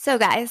So,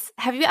 guys,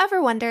 have you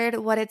ever wondered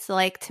what it's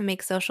like to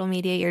make social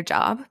media your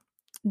job?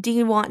 Do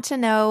you want to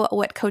know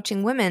what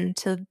coaching women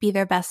to be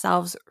their best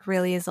selves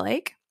really is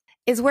like?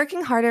 Is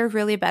working harder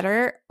really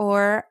better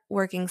or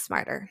working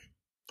smarter?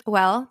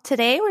 Well,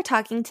 today we're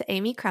talking to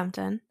Amy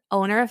Crumpton,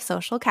 owner of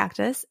Social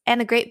Cactus,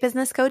 and a great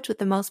business coach with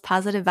the most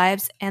positive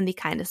vibes and the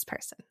kindest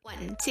person.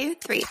 1, 2,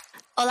 3.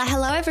 Hola,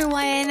 hello,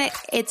 everyone.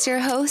 It's your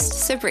host,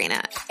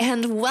 Sabrina,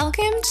 and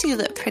welcome to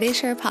the Pretty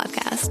Sure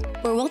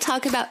podcast, where we'll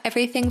talk about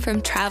everything from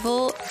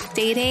travel,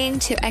 dating,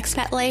 to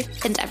expat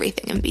life, and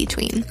everything in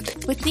between.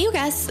 With new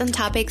guests and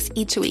topics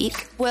each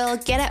week, we'll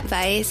get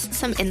advice,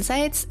 some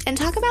insights, and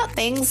talk about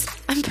things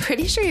I'm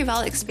pretty sure you've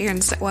all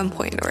experienced at one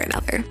point or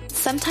another.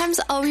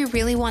 Sometimes all we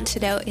really want to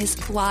know is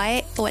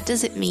why, what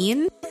does it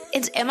mean?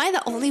 And am I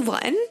the only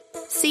one?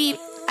 See,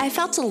 I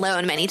felt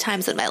alone many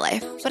times in my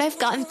life, but I've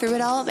gotten through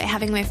it all by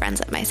having my friends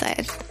at my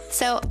side.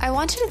 So I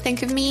want you to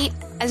think of me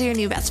as your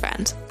new best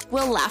friend.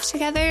 We'll laugh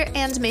together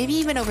and maybe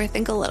even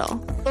overthink a little,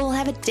 but we'll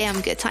have a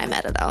damn good time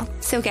at it all.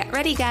 So get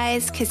ready,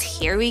 guys, because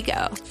here we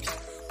go.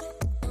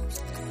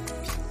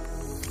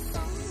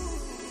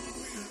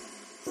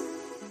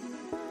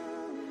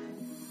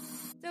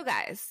 So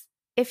guys,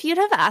 if you'd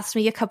have asked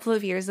me a couple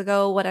of years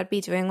ago what I'd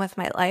be doing with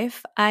my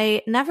life,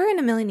 I never in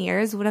a million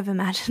years would have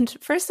imagined,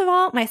 first of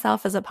all,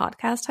 myself as a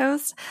podcast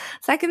host,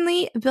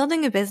 secondly,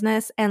 building a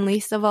business, and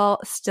least of all,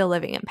 still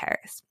living in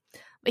Paris.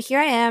 But here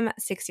I am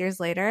 6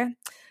 years later.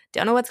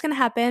 Don't know what's going to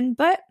happen,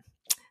 but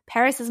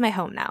Paris is my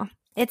home now.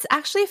 It's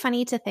actually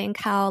funny to think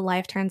how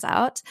life turns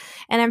out,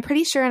 and I'm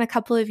pretty sure in a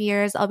couple of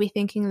years I'll be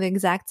thinking the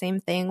exact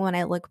same thing when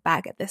I look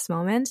back at this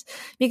moment,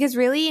 because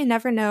really you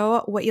never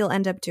know what you'll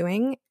end up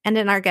doing, and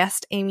in our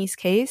guest Amy's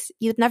case,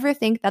 you'd never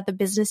think that the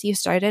business you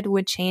started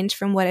would change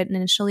from what it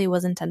initially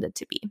was intended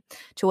to be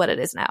to what it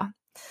is now.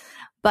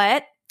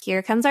 But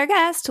here comes our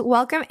guest.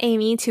 Welcome,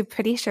 Amy, to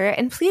Pretty Sure,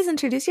 and please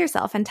introduce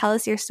yourself and tell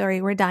us your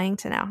story. We're dying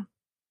to know.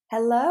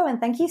 Hello, and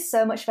thank you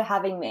so much for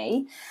having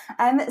me.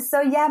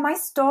 My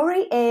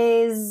story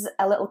is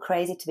a little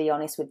crazy, to be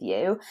honest with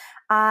you.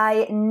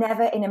 I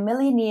never in a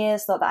million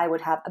years thought that I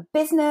would have a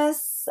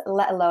business,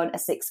 let alone a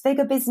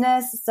six-figure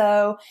business.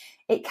 So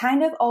it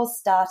kind of all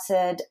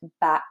started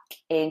back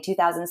in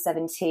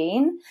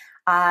 2017.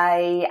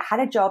 I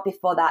had a job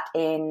before that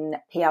in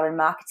PR and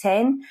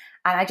marketing,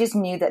 and I just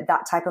knew that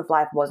that type of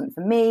life wasn't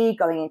for me,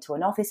 going into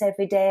an office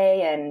every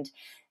day and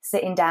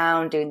sitting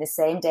down, doing the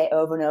same day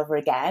over and over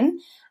again.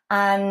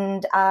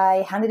 And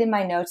I handed in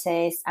my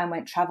notice and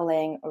went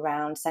traveling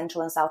around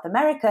Central and South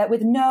America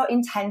with no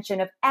intention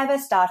of ever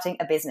starting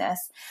a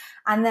business.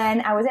 And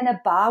then I was in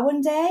a bar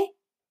one day,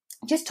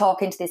 just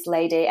talking to this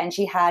lady, and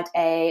she had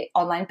a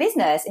online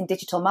business in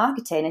digital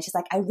marketing. And she's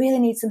like, I really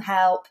need some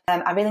help.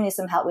 I really need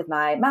some help with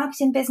my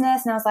marketing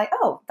business. And I was like,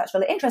 oh, that's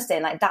really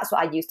interesting. Like, that's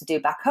what I used to do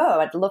back home.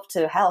 I'd love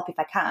to help if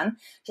I can.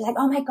 She's like,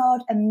 oh my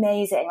God,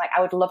 amazing. Like, I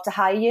would love to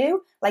hire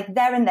you. Like,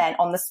 there and then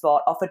on the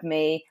spot offered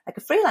me like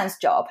a freelance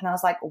job. And I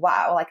was like,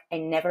 wow, like I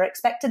never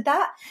expected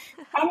that.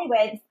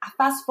 Anyway,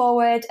 fast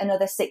forward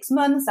another 6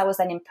 months. I was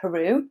then in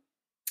Peru.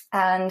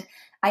 And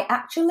I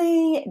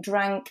actually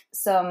drank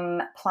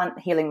some plant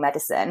healing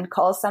medicine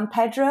called San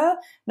Pedro.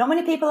 Not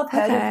many people have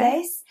heard of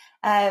this.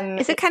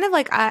 Is it kind of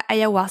like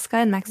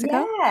ayahuasca in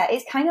Mexico? Yeah,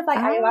 it's kind of like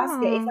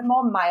ayahuasca. It's a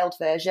more mild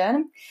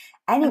version.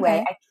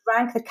 Anyway, I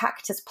drank the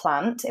cactus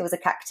plant. It was a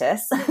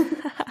cactus.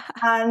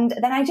 And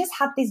then I just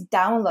had this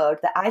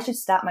download that I should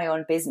start my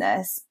own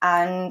business.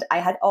 And I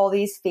had all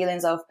these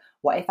feelings of,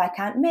 what if I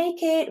can't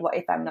make it? What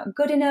if I'm not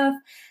good enough?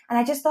 And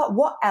I just thought,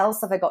 what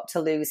else have I got to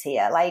lose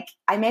here? Like,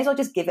 I may as well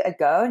just give it a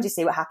go and just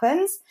see what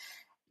happens.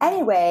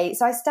 Anyway,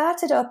 so I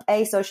started up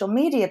a social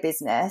media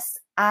business,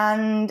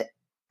 and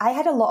I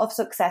had a lot of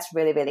success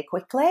really, really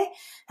quickly. And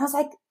I was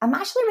like, I'm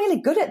actually really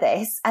good at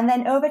this. And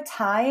then over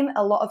time,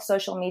 a lot of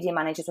social media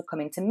managers were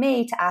coming to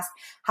me to ask,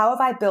 how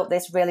have I built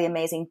this really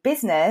amazing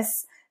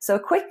business so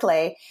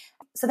quickly?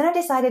 So then I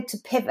decided to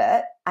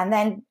pivot and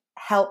then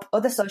help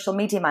other social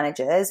media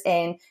managers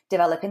in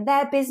developing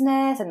their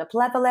business and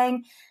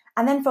up-leveling.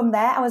 And then from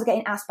there, I was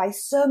getting asked by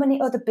so many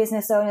other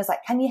business owners,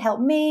 like, can you help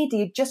me? Do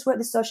you just work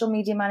with social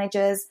media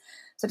managers?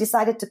 So I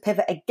decided to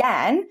pivot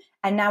again.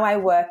 And now I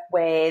work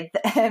with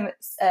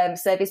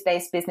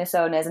service-based business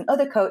owners and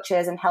other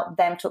coaches and help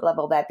them to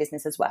up-level their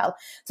business as well.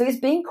 So it's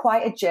been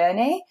quite a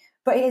journey,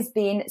 but it has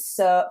been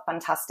so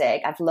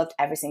fantastic. I've loved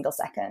every single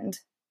second.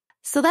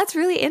 So that's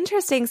really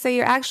interesting. So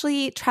you're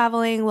actually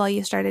traveling while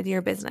you started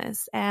your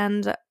business.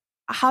 And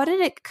how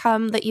did it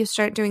come that you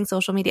start doing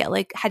social media?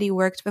 Like, had you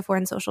worked before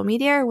in social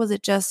media, or was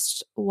it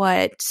just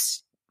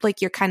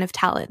your kind of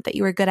talent that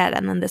you were good at,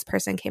 and then this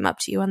person came up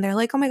to you and they're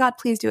like, oh my God,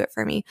 please do it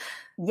for me?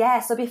 Yeah,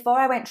 so before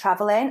I went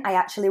traveling, I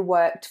actually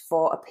worked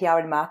for a PR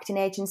and marketing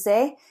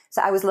agency.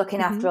 So I was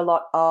looking after a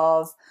lot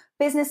of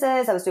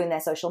businesses. I was doing their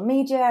social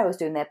media, I was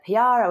doing their PR,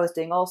 I was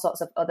doing all sorts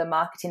of other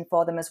marketing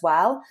for them as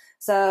well.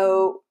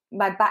 So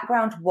my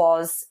background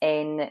was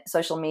in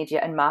social media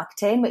and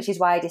marketing, which is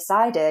why I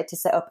decided to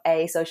set up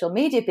a social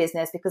media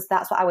business, because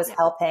that's what I was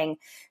helping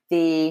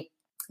the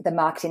the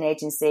marketing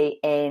agency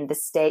in the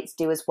States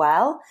do as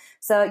well.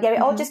 So yeah, it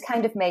all just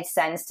kind of made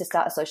sense to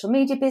start a social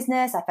media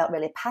business. I felt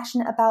really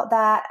passionate about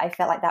that. I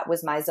felt like that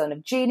was my zone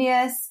of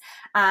genius.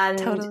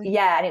 And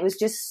yeah, and it was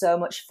just so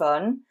much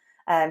fun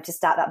to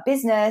start that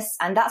business.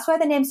 And that's where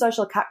the name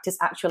Social Cactus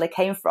actually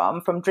came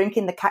from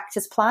drinking the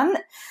cactus plant.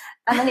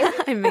 And then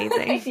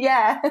amazing.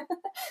 Yeah.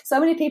 So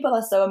many people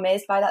are so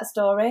amazed by that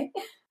story.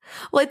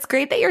 Well, it's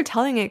great that you're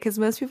telling it, because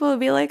most people would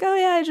be like, oh,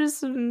 yeah, I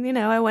just,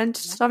 I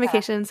went on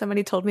vacation and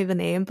somebody told me the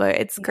name. But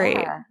it's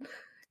great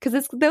because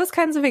it's those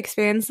kinds of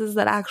experiences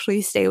that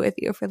actually stay with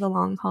you for the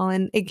long haul,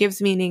 and it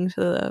gives meaning to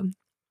the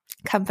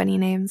company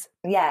names.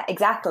 Yeah,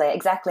 exactly.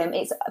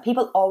 It's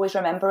people always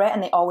remember it,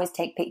 and they always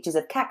take pictures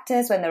of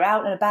cactus when they're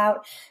out and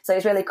about. So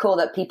it's really cool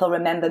that people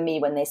remember me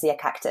when they see a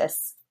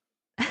cactus.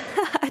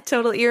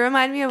 Totally. You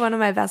remind me of one of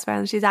my best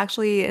friends. She's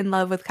actually in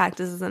love with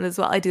cactuses, and as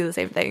well, I do the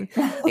same thing.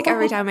 Like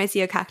every time I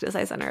see a cactus,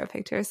 I send her a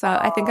picture. So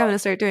I think I'm going to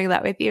start doing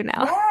that with you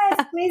now.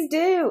 Yes, please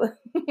do.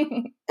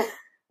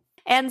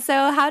 And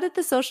so how did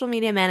the social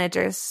media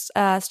managers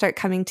start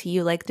coming to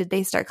you? Like, did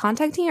they start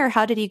contacting you, or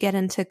how did you get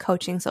into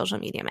coaching social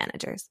media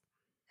managers?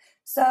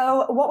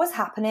 So what was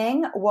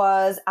happening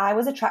was I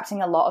was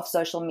attracting a lot of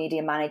social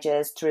media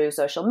managers through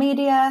social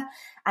media,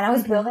 and I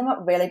was building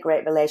up really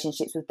great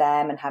relationships with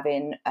them and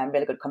having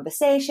really good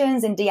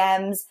conversations and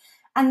DMs.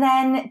 And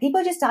then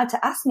people just started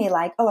to ask me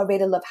like, oh, I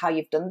really love how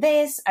you've done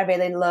this. I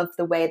really love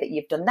the way that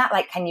you've done that.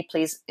 Like, can you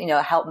please,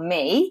 help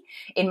me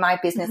in my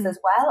business as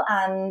well?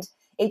 And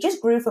it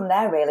just grew from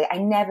there, really. I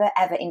never,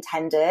 ever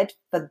intended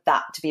for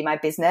that to be my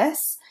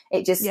business.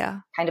 It just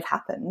kind of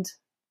happened.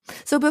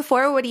 So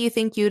before, what do you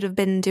think you'd have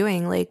been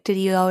doing? Like, did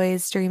you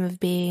always dream of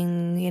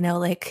being,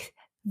 like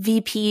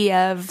VP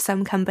of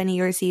some company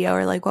or CEO,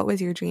 or like what was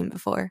your dream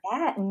before?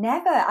 Yeah,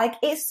 never. Like,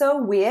 it's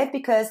so weird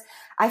because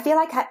I feel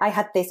like I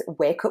had this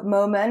wake up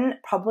moment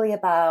probably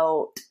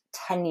about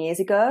 10 years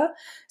ago.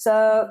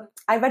 So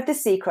I read The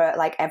Secret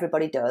like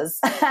everybody does.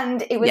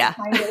 And it was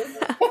kind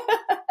of...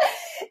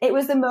 It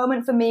was the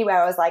moment for me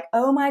where I was like,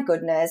 oh my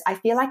goodness, I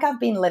feel like I've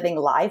been living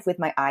life with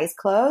my eyes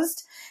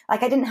closed.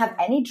 Like I didn't have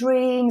any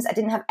dreams. I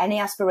didn't have any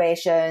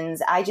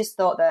aspirations. I just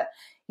thought that,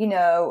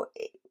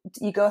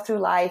 you go through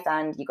life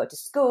and you go to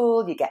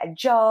school, you get a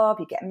job,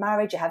 you get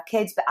married, you have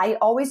kids. But I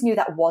always knew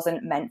that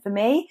wasn't meant for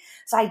me.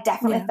 So I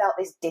definitely felt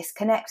this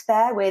disconnect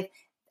there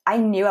I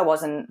knew I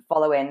wasn't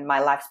following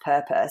my life's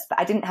purpose, but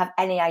I didn't have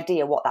any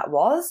idea what that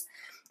was.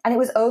 And it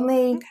was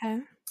only...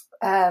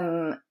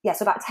 so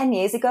about 10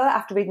 years ago,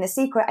 after reading The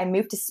Secret, I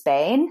moved to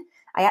Spain.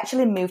 I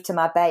actually moved to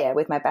Marbella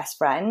with my best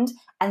friend.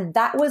 And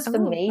that was for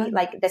me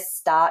like the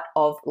start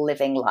of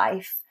living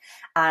life.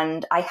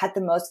 And I had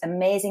the most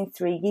amazing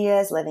 3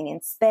 years living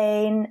in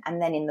Spain.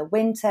 And then in the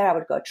winter, I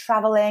would go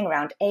traveling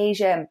around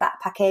Asia and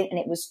backpacking. And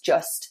it was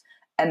just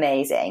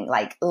amazing,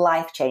 like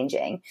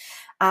life-changing.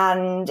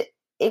 And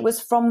it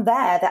was from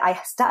there that I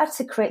started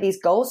to create these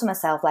goals for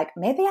myself, like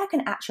maybe I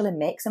can actually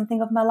make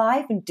something of my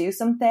life and do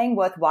something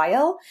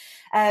worthwhile.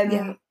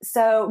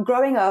 So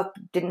growing up,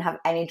 didn't have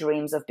any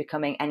dreams of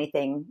becoming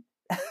anything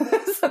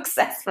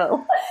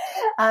successful.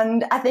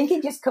 And I think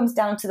it just comes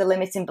down to the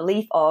limiting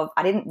belief of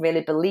I didn't really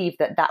believe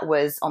that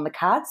was on the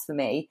cards for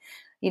me.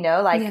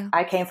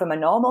 I came from a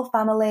normal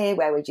family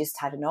where we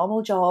just had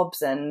normal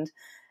jobs and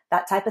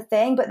that type of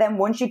thing. But then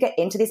once you get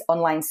into this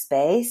online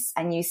space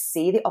and you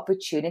see the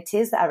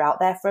opportunities that are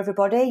out there for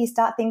everybody, you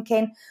start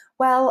thinking,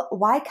 well,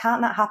 why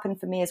can't that happen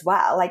for me as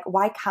well? Like,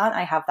 why can't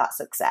I have that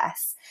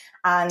success?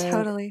 And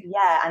totally.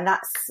 And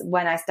that's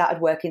when I started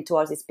working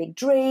towards this big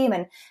dream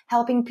and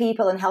helping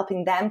people and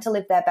helping them to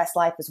live their best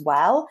life as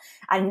well.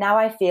 And now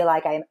I feel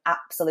like I am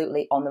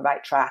absolutely on the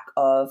right track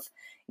of,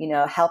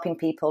 helping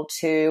people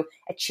to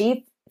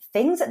achieve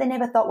things that they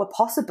never thought were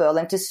possible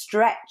and to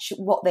stretch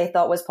what they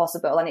thought was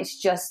possible. And it's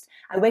just,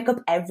 I wake up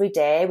every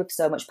day with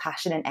so much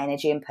passion and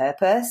energy and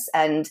purpose.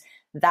 And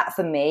that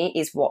for me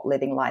is what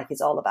living life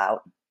is all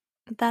about.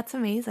 That's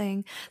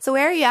amazing. So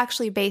where are you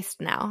actually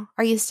based now?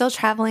 Are you still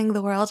traveling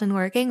the world and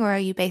working, or are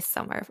you based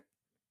somewhere?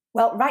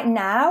 Well, right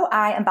now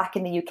I am back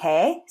in the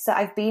UK. So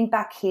I've been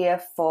back here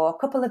for a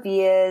couple of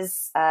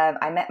years.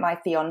 I met my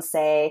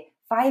fiance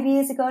 5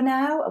 years ago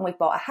now, and we've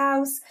bought a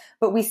house,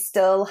 but we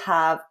still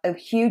have a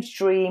huge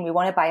dream. We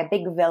want to buy a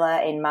big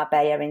villa in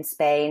Marbella in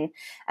Spain,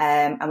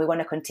 and we want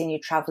to continue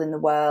traveling the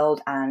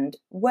world and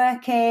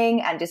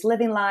working and just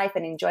living life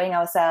and enjoying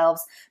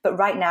ourselves. But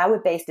right now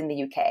we're based in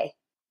the UK.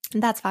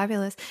 That's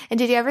fabulous. And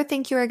did you ever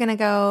think you were going to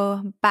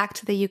go back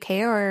to the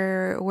UK,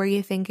 or were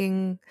you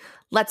thinking,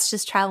 let's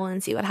just travel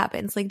and see what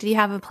happens? Like, did you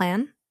have a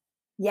plan?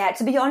 Yeah,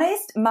 to be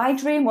honest, my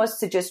dream was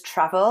to just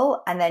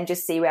travel and then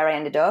just see where I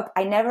ended up.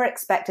 I never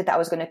expected that I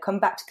was going to come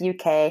back to the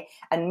UK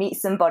and meet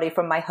somebody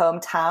from my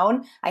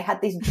hometown. I had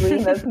this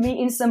dream of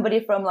meeting somebody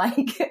from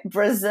like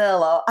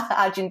Brazil or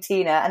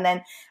Argentina. And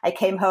then I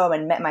came home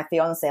and met my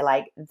fiance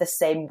like the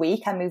same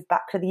week I moved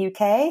back to the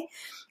UK.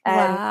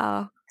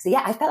 Wow. So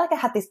yeah, I felt like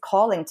I had this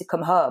calling to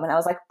come home, and I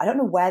was like, I don't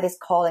know where this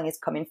calling is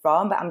coming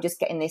from, but I'm just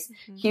getting this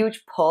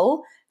huge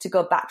pull to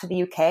go back to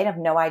the UK and I have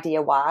no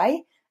idea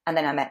why. And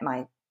then I met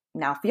my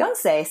now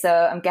fiance. So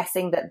I'm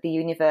guessing that the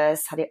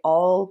universe had it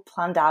all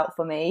planned out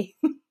for me.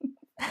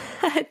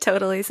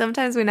 Totally.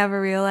 Sometimes we never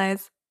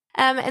realize.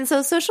 And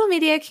so social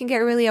media can get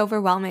really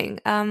overwhelming.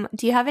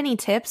 Do you have any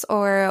tips,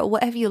 or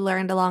what have you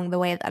learned along the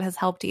way that has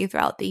helped you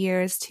throughout the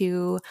years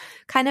to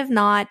kind of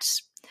not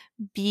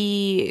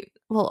be,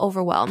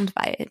 overwhelmed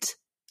by it?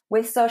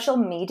 With social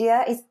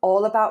media, it's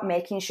all about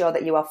making sure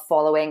that you are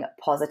following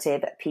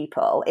positive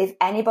people. If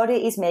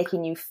anybody is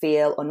making you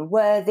feel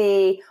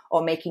unworthy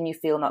or making you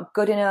feel not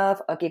good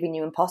enough or giving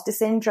you imposter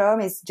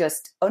syndrome, is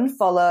just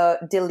unfollow,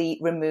 delete,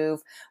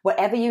 remove,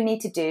 whatever you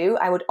need to do.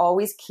 I would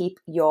always keep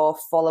your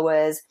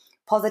followers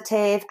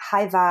positive,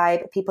 high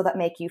vibe, people that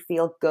make you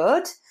feel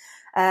good.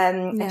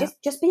 And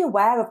just be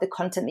aware of the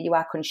content that you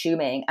are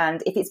consuming.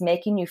 And if it's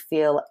making you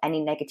feel any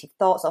negative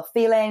thoughts or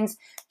feelings,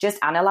 just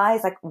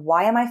analyze, like,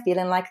 why am I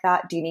feeling like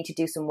that? Do you need to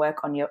do some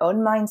work on your own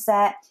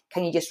mindset?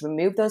 Can you just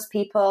remove those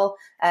people?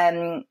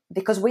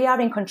 Because we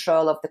are in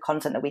control of the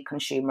content that we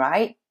consume,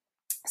 right?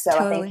 So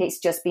totally. I think it's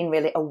just being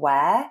really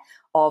aware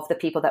of the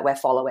people that we're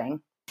following.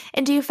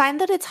 And do you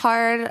find that it's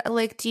hard?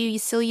 Like, do you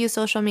still use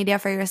social media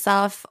for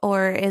yourself,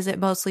 or is it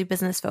mostly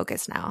business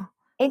focused now?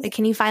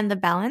 Can you find the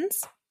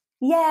balance?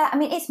 Yeah, I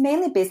mean, it's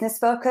mainly business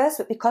focused,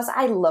 but because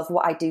I love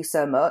what I do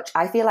so much,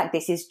 I feel like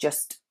this is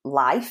just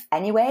life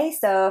anyway.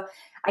 So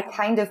I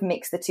kind of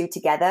mix the two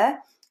together.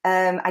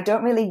 I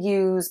don't really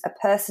use a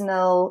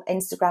personal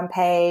Instagram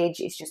page.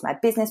 It's just my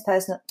business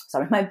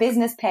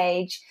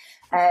page.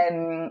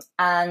 And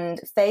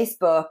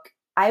Facebook,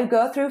 I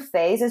go through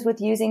phases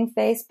with using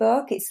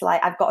Facebook. It's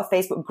like I've got a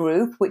Facebook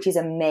group, which is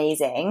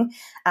amazing.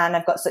 And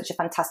I've got such a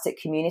fantastic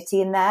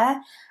community in there.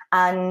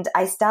 And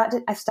I've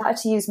started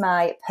to use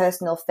my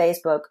personal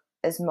Facebook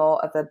as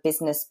more of a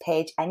business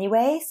page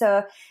anyway.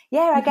 So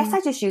yeah, I guess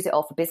I just use it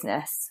all for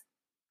business.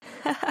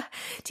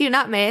 Do you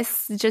not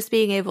miss just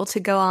being able to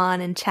go on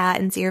and chat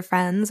and see your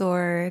friends,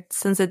 or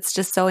since it's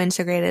just so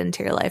integrated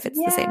into your life, it's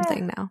the same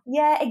thing now?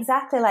 Yeah,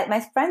 exactly. Like my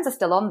friends are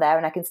still on there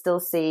and I can still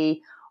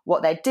see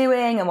what they're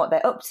doing and what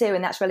they're up to.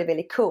 And that's really,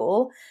 really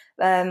cool.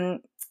 But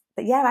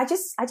yeah, I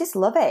just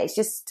love it. It's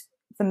just,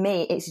 for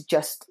me, it's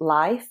just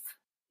life.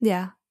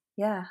 Yeah.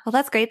 Yeah. Well,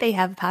 that's great that you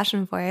have a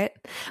passion for it.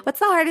 What's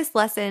the hardest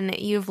lesson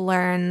you've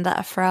learned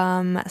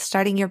from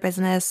starting your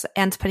business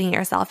and putting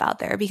yourself out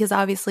there? Because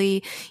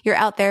obviously you're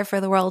out there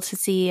for the world to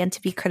see and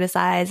to be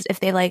criticized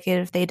if they like it,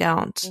 if they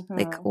don't. Mm-hmm.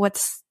 Like,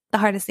 what's the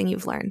hardest thing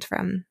you've learned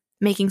from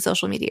making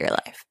social media your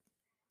life?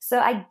 So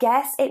I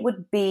guess it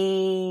would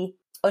be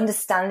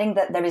understanding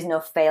that there is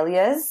no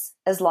failures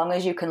as long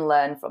as you can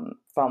learn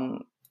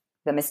from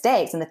the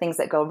mistakes and the things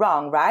that go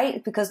wrong,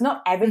 right? Because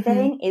not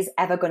everything is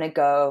ever going to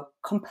go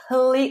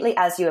completely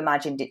as you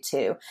imagined it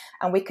to.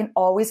 And we can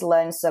always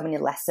learn so many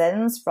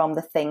lessons from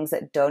the things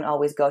that don't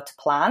always go to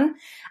plan.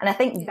 And I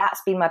think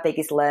that's been my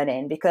biggest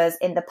learning, because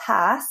in the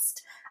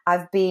past,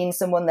 I've been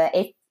someone that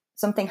if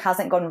something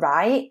hasn't gone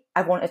right,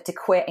 I wanted to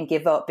quit and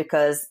give up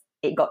because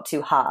it got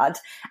too hard.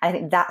 And I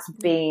think that's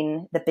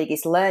been the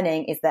biggest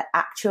learning, is that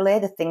actually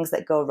the things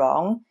that go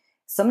wrong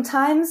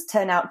sometimes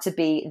turn out to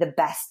be the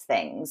best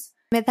things.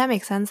 That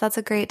makes sense. That's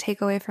a great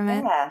takeaway from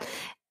it. Yeah.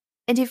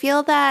 And do you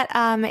feel that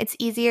it's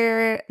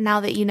easier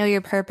now that you know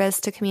your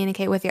purpose to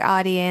communicate with your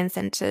audience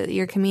and to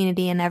your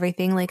community and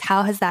everything? Like,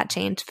 how has that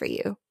changed for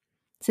you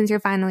since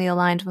you're finally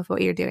aligned with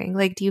what you're doing?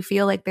 Like, do you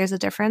feel like there's a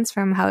difference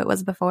from how it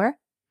was before?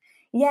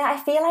 Yeah, I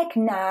feel like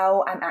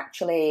now I'm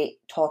actually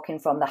talking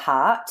from the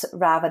heart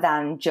rather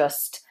than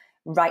just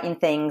writing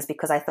things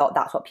because I thought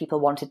that's what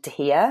people wanted to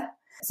hear.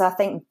 So I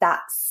think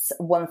that's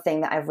one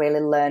thing that I've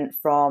really learned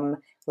from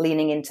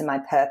leaning into my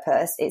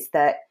purpose. It's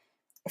that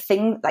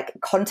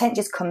content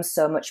just comes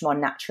so much more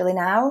naturally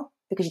now,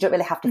 because you don't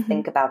really have to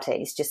think about it.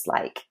 It's just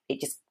like,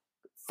 it just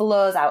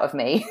flows out of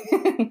me.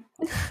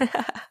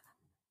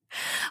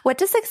 What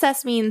does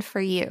success mean for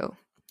you?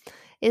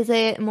 Is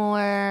it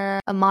more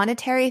a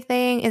monetary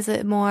thing? Is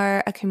it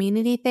more a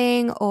community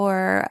thing?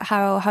 Or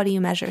how do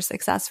you measure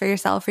success for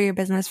yourself, for your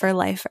business, for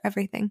life, for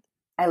everything?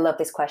 I love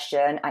this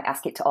question. I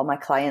ask it to all my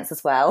clients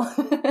as well.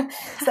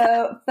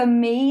 So for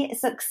me,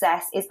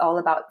 success is all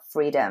about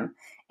freedom.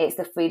 It's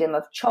the freedom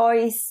of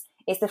choice.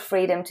 It's the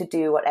freedom to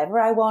do whatever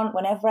I want,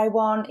 whenever I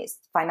want. It's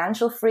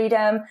financial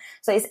freedom.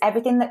 So it's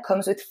everything that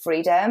comes with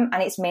freedom.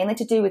 And it's mainly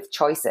to do with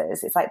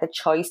choices. It's like the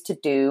choice to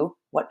do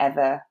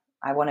whatever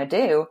I want to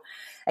do.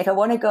 If I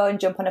want to go and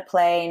jump on a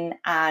plane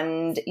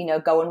and,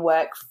 go and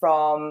work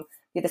from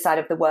the other side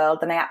of the world,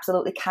 then I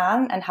absolutely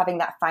can. And having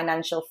that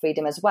financial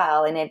freedom as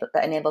well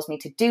that enables me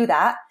to do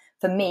that,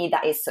 for me,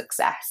 that is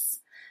success.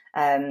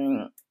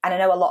 And I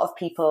know a lot of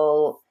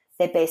people,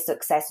 they base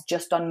success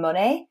just on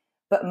money,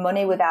 but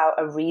money without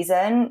a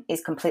reason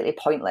is completely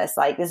pointless.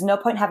 Like, there's no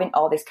point having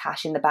all this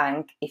cash in the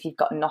bank if you've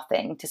got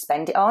nothing to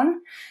spend it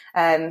on.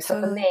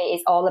 So for me,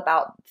 it's all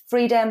about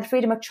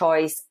freedom of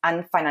choice,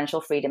 and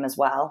financial freedom as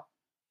well.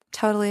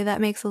 Totally.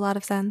 That makes a lot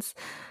of sense.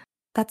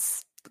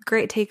 That's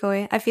great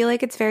takeaway. I feel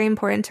like it's very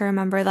important to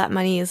remember that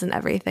money isn't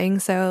everything.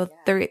 So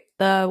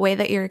the way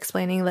that you're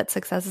explaining that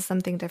success is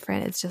something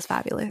different, it's just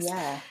fabulous.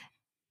 Yeah.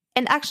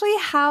 And actually,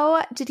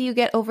 how did you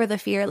get over the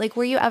fear? Like,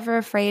 were you ever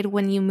afraid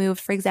when you moved,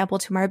 for example,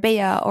 to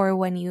Marbella or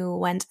when you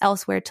went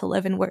elsewhere to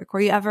live and work?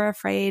 Were you ever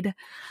afraid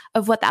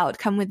of what the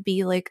outcome would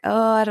be? Like,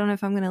 oh, I don't know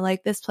if I'm going to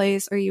like this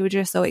place, or you were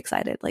just so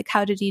excited? Like,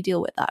 how did you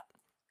deal with that?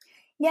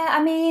 Yeah,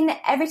 I mean,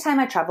 every time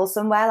I travel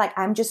somewhere, like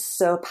I'm just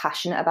so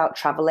passionate about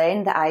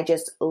traveling that I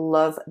just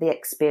love the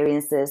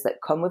experiences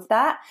that come with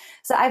that.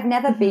 So I've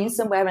never been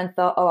somewhere and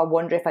thought, oh, I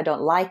wonder if I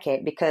don't like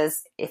it,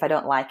 because if I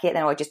don't like it,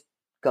 then I'll just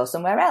go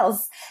somewhere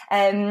else.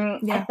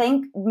 I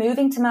think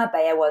moving to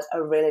Marbella was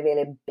a really,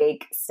 really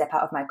big step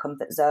out of my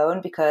comfort zone,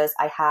 because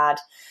I had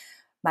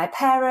my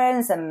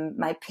parents and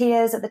my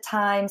peers at the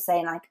time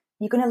saying like,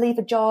 you're going to leave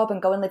a job and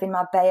go and live in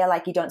Marbella,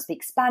 like you don't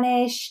speak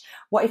Spanish.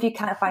 What if you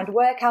can't find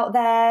work out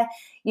there?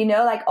 You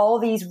know, like all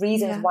these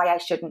reasons why I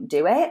shouldn't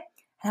do it.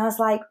 And I was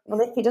like,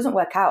 well, if it doesn't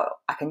work out,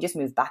 I can just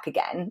move back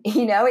again.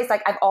 You know, it's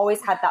like I've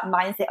always had that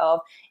mindset of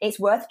it's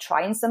worth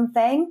trying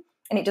something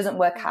and it doesn't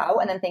work out.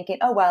 And then thinking,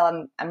 oh,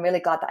 well, I'm really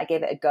glad that I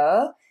gave it a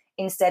go,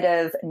 instead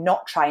of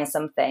not trying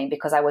something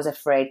because I was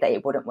afraid that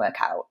it wouldn't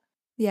work out.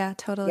 Yeah,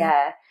 totally.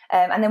 Yeah.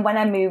 And then when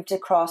I moved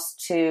across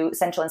to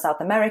Central and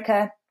South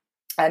America,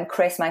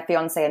 Chris, my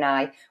fiance, and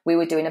I, we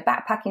were doing a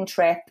backpacking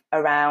trip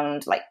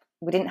around, like,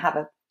 we didn't have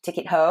a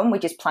ticket home. We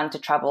just planned to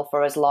travel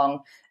for as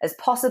long as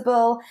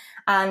possible.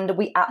 And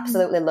we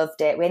absolutely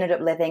loved it. We ended up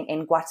living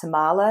in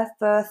Guatemala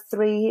for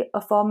 3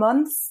 or 4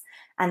 months.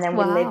 And then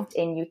we lived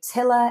in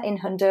Utila in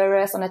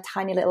Honduras on a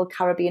tiny little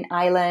Caribbean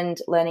island,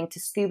 learning to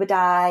scuba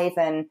dive.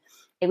 And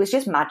it was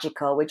just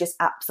magical. We just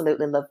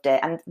absolutely loved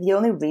it. And the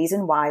only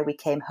reason why we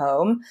came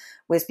home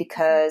was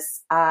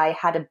because I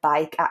had a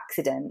bike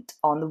accident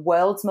on the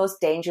world's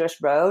most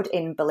dangerous road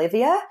in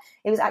Bolivia.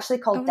 It was actually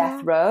called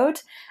Death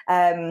Road.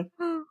 And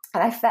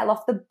I fell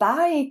off the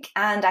bike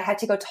and I had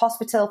to go to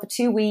hospital for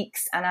 2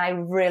 weeks, and I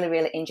really,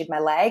 really injured my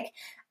leg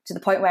to the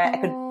point where I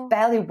could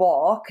barely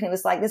walk. And it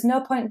was like, there's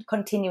no point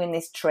continuing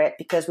this trip,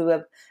 because we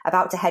were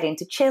about to head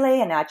into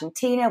Chile and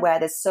Argentina, where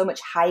there's so much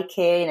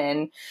hiking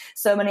and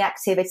so many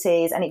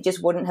activities, and it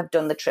just wouldn't have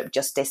done the trip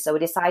justice. So we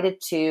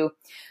decided to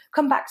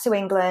come back to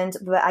England,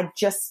 but I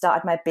just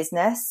started my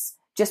business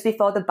just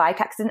before the bike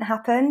accident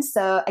happened.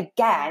 So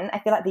again, I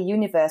feel like the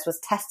universe was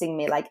testing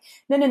me, like,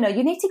 no,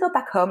 you need to go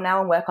back home now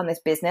and work on this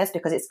business,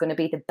 because it's going to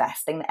be the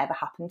best thing that ever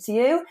happened to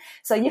you.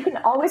 So you can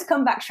always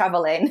come back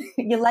traveling.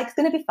 Your leg's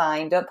going to be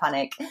fine. Don't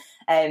panic.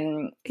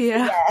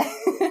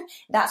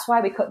 That's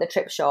why we cut the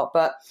trip short.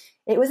 But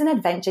it was an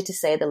adventure, to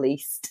say the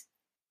least.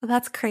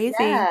 That's crazy.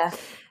 Yeah.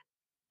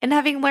 And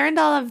having learned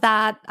all of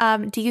that,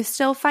 do you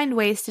still find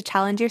ways to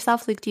challenge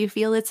yourself? Like, do you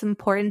feel it's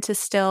important to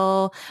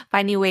still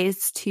find new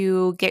ways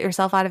to get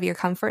yourself out of your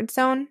comfort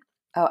zone?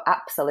 Oh,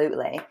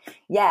 absolutely.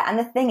 Yeah. And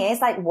the thing is,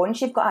 like, once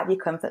you've got out of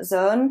your comfort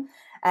zone,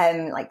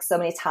 like so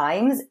many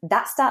times,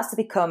 that starts to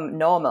become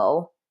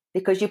normal,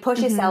 because you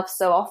push yourself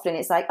so often.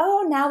 It's like,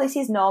 oh, now this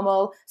is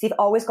normal. So you've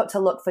always got to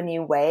look for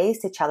new ways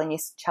to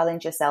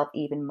challenge yourself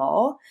even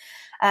more.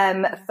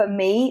 For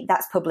me,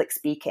 that's public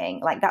speaking.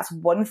 Like, that's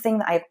one thing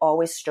that I've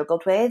always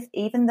struggled with,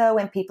 even though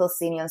when people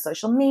see me on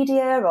social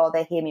media or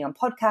they hear me on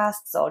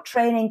podcasts or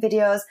training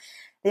videos,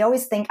 they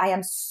always think I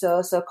am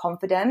so, so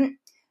confident,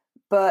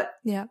 but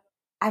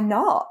I'm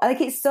not.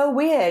 Like, it's so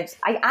weird.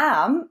 I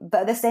am,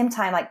 but at the same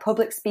time, like,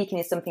 public speaking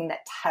is something that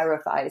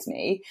terrifies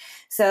me.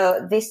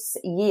 So this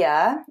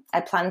year,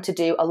 I plan to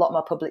do a lot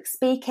more public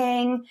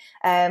speaking.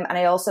 And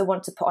I also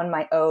want to put on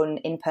my own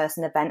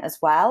in-person event as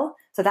well.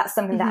 So that's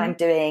something that I'm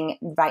doing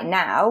right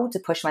now to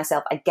push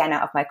myself again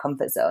out of my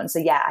comfort zone. So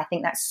yeah, I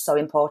think that's so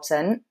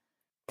important.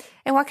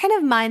 And what kind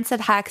of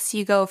mindset hacks do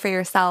you go for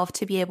yourself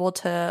to be able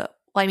to,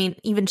 well, I mean,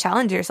 even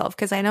challenge yourself?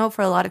 Because I know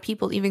for a lot of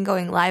people, even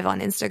going live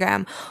on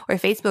Instagram or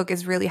Facebook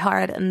is really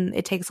hard, and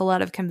it takes a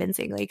lot of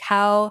convincing. Like,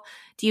 how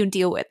do you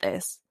deal with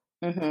this?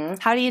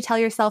 How do you tell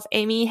yourself,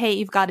 Amy, hey,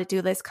 you've got to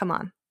do this, come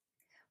on?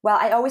 Well,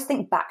 I always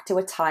think back to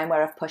a time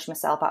where I've pushed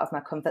myself out of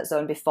my comfort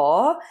zone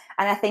before.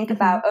 And I think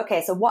about,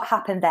 okay, so what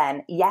happened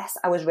then? Yes,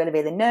 I was really,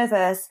 really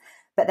nervous,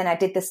 but then I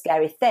did the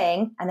scary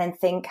thing. And then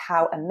think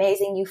how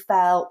amazing you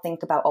felt.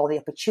 Think about all the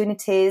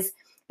opportunities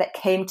that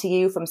came to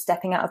you from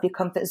stepping out of your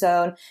comfort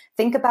zone.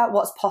 Think about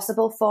what's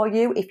possible for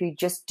you if you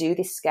just do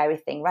this scary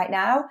thing right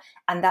now.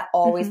 And that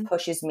always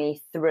pushes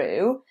me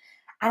through.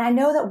 And I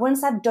know that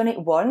once I've done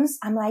it once,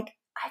 I'm like,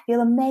 I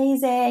feel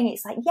amazing.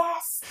 It's like,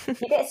 yes,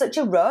 you get such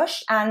a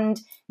rush. And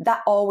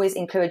that always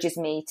encourages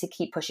me to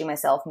keep pushing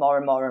myself more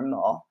and more and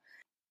more.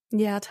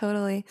 Yeah,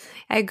 totally.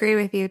 I agree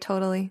with you.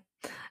 Totally.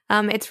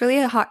 It's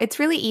really hard. It's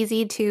really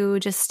easy to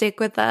just stick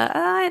with the,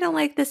 I don't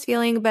like this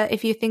feeling. But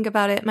if you think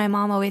about it, my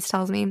mom always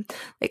tells me,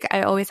 like,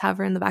 I always have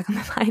her in the back of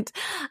my mind.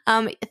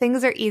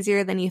 Things are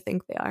easier than you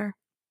think they are.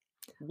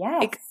 Yes.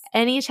 Like,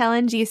 any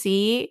challenge you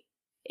see,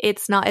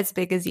 it's not as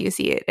big as you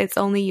see it. It's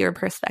only your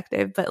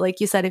perspective. But like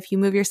you said, if you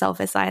move yourself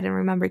aside and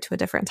remember to a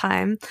different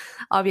time,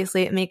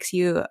 obviously it makes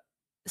you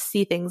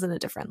see things in a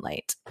different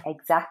light.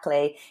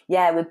 Exactly.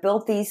 Yeah, we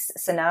build these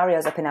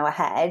scenarios up in our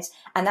head.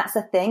 And that's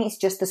the thing. It's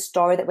just the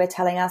story that we're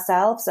telling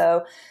ourselves.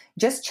 So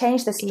just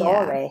change the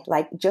story. Yeah.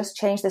 Like, just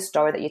change the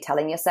story that you're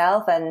telling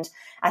yourself. And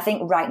I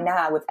think right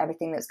now, with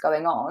everything that's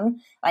going on,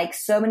 like,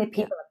 so many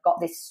people have got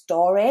this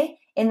story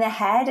in their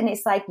head. And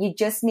it's like, you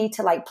just need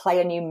to like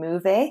play a new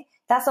movie.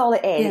 That's all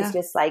it is. Yeah. It's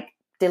just like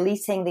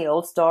deleting the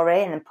old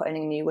story and then putting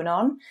a new one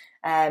on.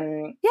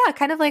 Yeah,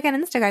 kind of like on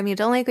Instagram. You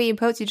don't like what you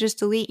post, you just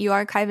delete, you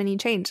archive, and you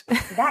change.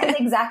 That is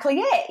exactly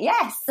it.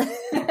 Yes.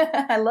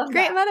 I love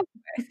Great that.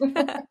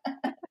 metaphor.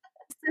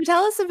 So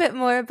tell us a bit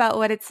more about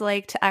what it's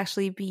like to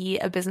actually be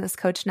a business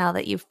coach now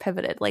that you've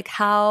pivoted. Like,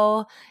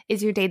 how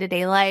is your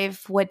day-to-day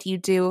life? What do you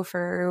do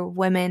for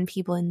women,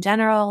 people in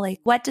general?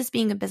 Like, what does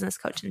being a business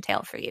coach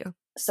entail for you?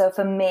 So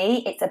for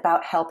me, it's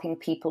about helping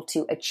people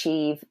to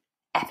achieve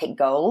epic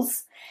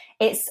goals.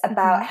 It's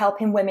about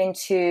helping women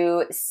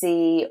to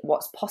see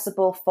what's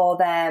possible for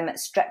them,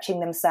 stretching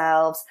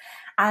themselves,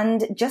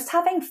 and just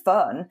having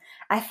fun.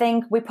 I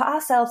think we put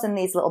ourselves in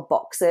these little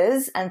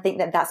boxes and think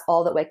that that's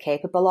all that we're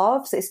capable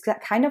of. So it's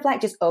kind of like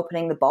just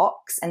opening the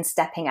box and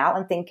stepping out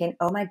and thinking,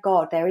 oh my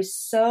God, there is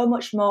so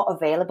much more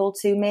available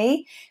to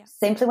me.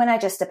 Simply when I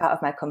just step out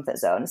of my comfort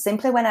zone,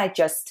 simply when I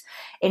just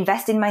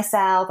invest in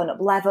myself and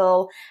up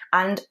level.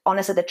 And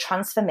honestly, the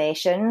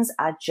transformations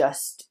are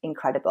just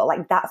incredible.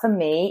 Like, that for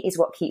me is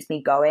what keeps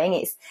me going.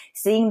 It's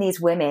seeing these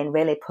women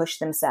really push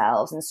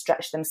themselves and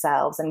stretch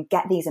themselves and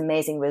get these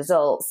amazing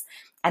results.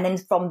 And then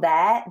from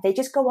there, they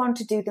just go on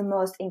to do the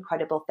most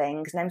incredible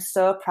things. And I'm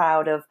so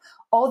proud of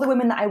all the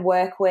women that I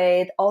work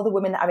with, all the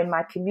women that are in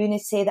my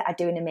community that are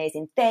doing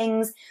amazing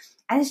things.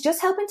 And it's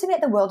just helping to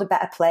make the world a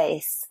better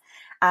place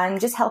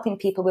and just helping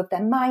people with their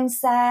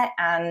mindset.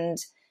 And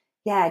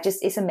yeah,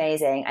 just, it's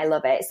amazing. I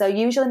love it. So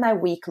usually my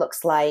week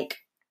looks like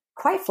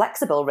quite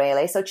flexible,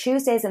 really. So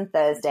Tuesdays and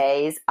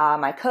Thursdays are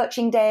my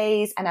coaching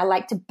days, and I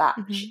like to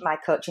batch my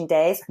coaching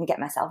days so I can get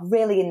myself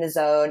really in the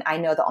zone. I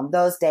know that on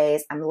those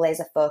days, I'm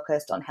laser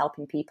focused on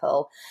helping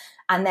people.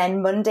 And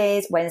then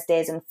Mondays,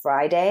 Wednesdays, and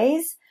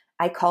Fridays,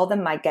 I call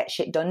them my get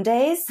shit done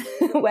days,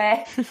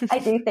 where I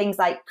do things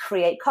like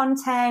create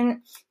content,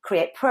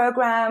 create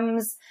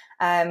programs,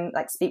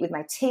 like speak with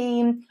my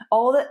team,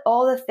 all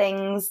the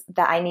things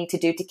that I need to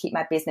do to keep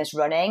my business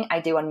running,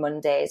 I do on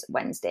Mondays,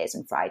 Wednesdays,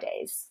 and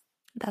Fridays.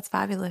 That's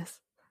fabulous.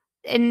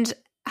 And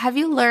have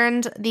you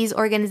learned these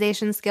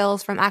organization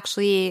skills from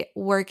actually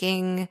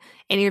working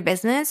in your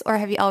business, or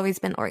have you always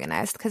been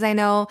organized? Because I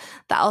know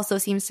that also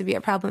seems to be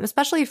a problem,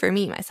 especially for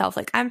me, myself.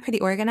 Like, I'm pretty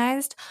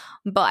organized,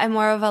 but I'm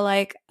more of a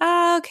like,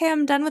 okay,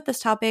 I'm done with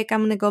this topic. I'm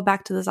going to go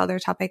back to this other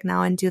topic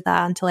now and do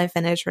that until I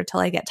finish or until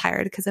I get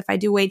tired. Because if I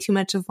do way too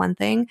much of one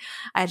thing,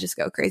 I just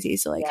go crazy.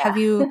 So like, have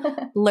you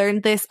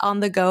learned this on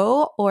the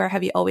go, or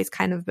have you always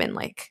kind of been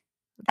like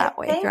that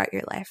way throughout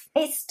your life?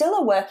 It's still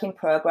a work in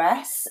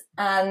progress.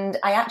 And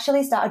I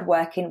actually started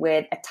working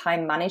with a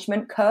time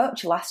management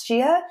coach last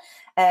year.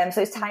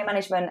 So it's time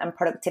management and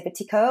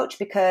productivity coach,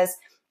 because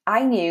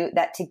I knew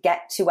that to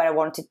get to where I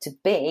wanted to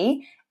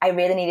be, I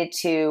really needed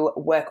to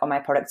work on my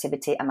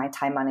productivity and my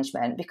time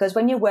management. Because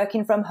when you're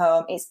working from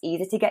home, it's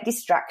easy to get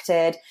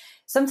distracted.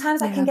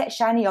 Sometimes I can get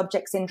shiny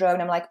object syndrome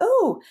and I'm like,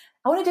 oh,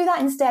 I want to do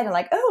that instead. And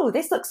like, oh,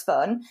 this looks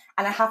fun.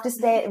 And I have to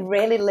stay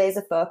really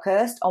laser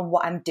focused on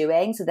what I'm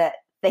doing so that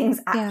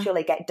things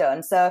actually get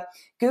done. So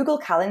Google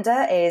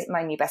Calendar is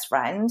my new best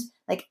friend.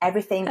 Like,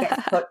 everything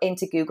gets put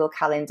into Google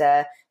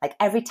Calendar. Like,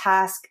 every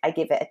task, I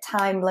give it a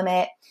time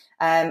limit.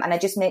 And I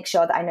just make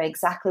sure that I know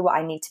exactly what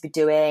I need to be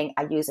doing.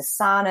 I use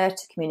Asana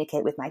to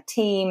communicate with my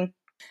team.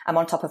 I'm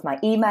on top of my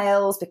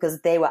emails because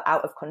they were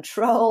out of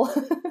control.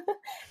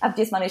 I've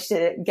just managed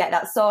to get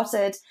that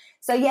sorted.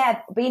 So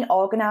yeah, being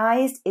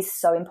organized is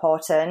so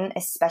important,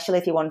 especially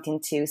if you're wanting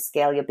to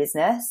scale your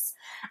business.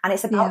 And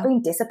it's about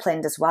being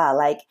disciplined as well.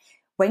 Like,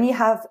 when you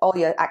have all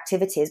your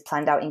activities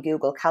planned out in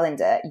Google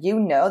Calendar, you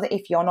know that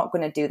if you're not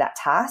going to do that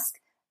task,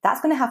 that's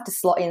going to have to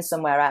slot in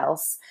somewhere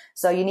else.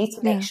 So you need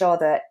to make sure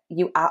that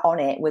you are on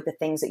it with the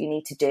things that you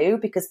need to do,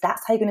 because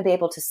that's how you're going to be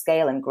able to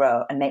scale and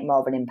grow and make more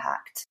of an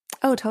impact.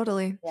 Oh,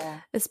 totally.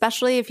 Yeah.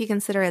 Especially if you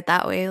consider it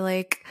that way.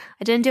 Like,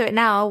 I didn't do it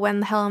now. When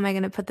the hell am I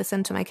going to put this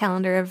into my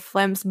calendar if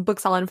I'm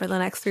booked on for the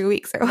next 3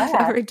 weeks or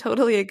whatever? I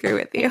totally agree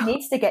with you. It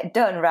needs to get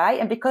done, right?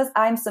 And because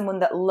I'm someone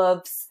that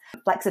loves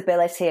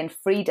flexibility and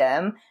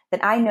freedom,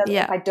 then I know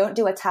that if I don't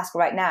do a task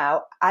right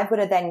now, I've got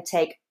to then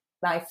take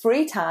my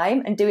free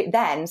time and do it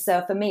then.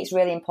 So for me, it's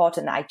really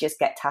important that I just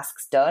get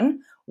tasks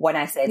done when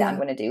I say that I'm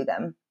going to do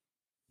them.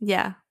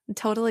 Yeah.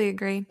 Totally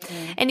agree.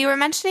 And you were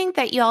mentioning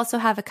that you also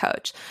have a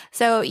coach.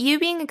 So you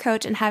being a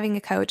coach and having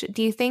a coach,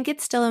 do you think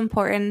it's still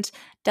important,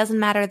 doesn't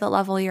matter the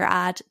level you're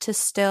at, to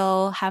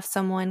still have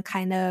someone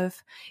kind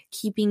of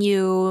keeping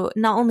you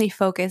not only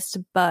focused,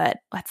 but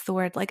what's the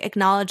word, like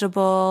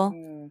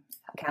acknowledgeable?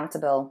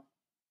 Accountable.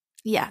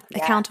 Yeah,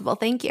 accountable.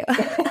 Thank you.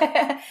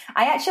 I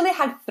actually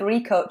had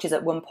 3 coaches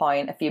at one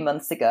point a few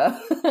months ago.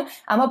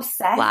 I'm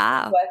obsessed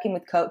Wow. with working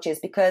with coaches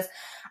because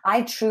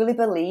I truly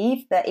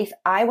believe that if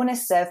I want to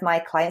serve my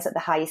clients at the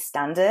highest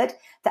standard,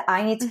 that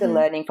I need to be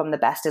learning from the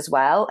best as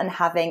well and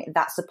having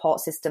that support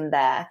system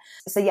there.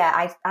 So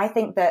yeah, I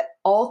think that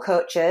all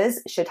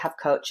coaches should have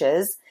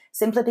coaches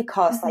simply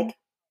because like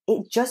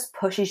it just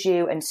pushes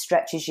you and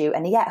stretches you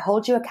and yet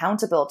holds you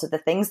accountable to the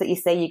things that you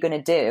say you're going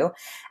to do.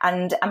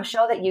 And I'm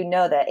sure that you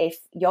know that if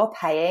you're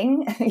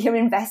paying, you're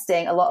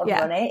investing a lot of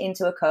money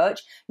into a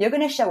coach, you're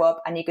going to show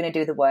up and you're going to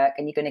do the work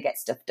and you're going to get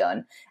stuff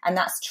done. And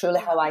that's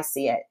truly how I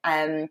see it.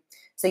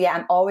 So yeah,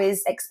 I'm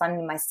always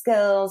expanding my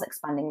skills,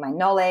 expanding my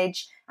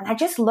knowledge. And I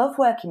just love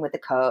working with a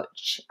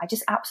coach. I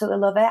just absolutely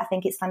love it. I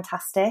think it's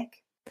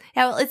fantastic.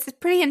 Yeah, well, it's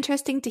pretty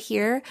interesting to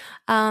hear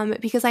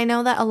because I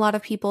know that a lot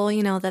of people,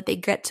 you know, that they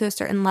get to a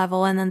certain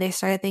level and then they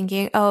start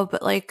thinking, oh,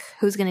 but like,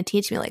 who's going to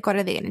teach me? Like, what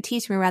are they going to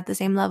teach me? We're at the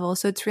same level.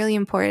 So it's really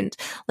important,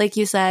 like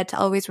you said, to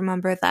always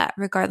remember that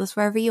regardless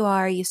wherever you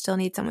are, you still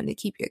need someone to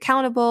keep you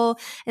accountable.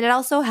 And it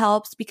also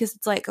helps because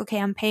it's like,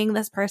 okay, I'm paying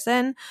this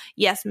person.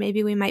 Yes,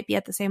 maybe we might be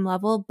at the same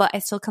level, but I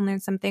still can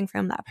learn something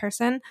from that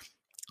person.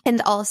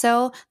 And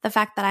also the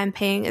fact that I'm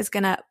paying is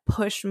going to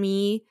push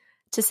me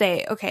to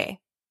say, okay,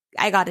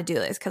 I got to do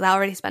this because I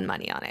already spend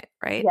money on it,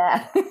 right?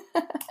 Yeah.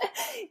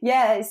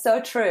 Yeah, it's so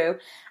true.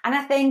 And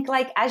I think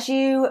like as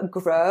you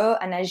grow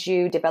and as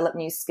you develop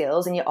new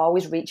skills and you're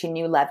always reaching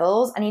new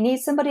levels and you need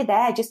somebody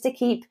there just to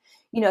keep,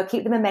 you know,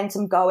 keep the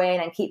momentum going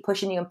and keep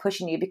pushing you and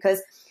pushing you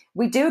because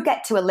we do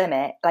get to a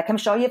limit. Like I'm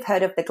sure you've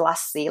heard of the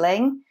glass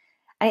ceiling.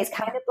 And it's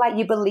kind of like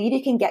you believe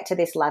you can get to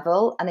this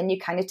level and then you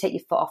kind of take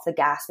your foot off the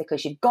gas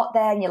because you've got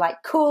there and you're like,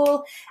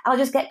 cool, I'll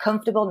just get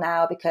comfortable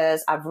now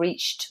because I've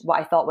reached what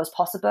I thought was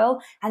possible.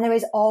 And there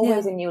is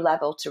always a new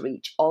level to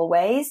reach,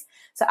 always.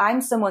 So I'm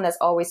someone that's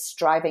always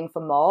striving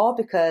for more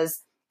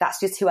because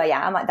that's just who I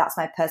am. Like that's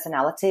my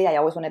personality. I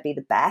always want to be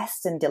the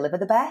best and deliver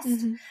the best.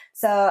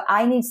 So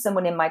I need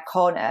someone in my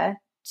corner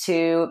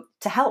to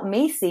help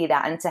me see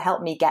that and to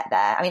help me get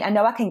there. I mean, I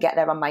know I can get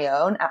there on my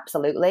own,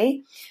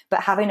 absolutely, but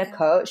having a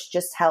coach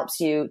just helps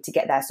you to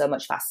get there so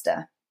much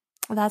faster.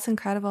 Well, that's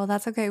incredible.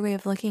 That's a great way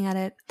of looking at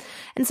it.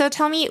 And so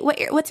tell me,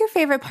 what's your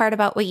favorite part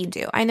about what you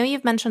do? I know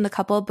you've mentioned a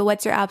couple, but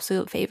what's your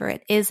absolute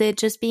favorite? Is it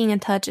just being in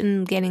touch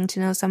and getting to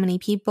know so many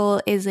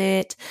people? Is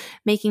it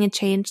making a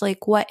change?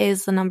 Like, what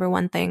is the number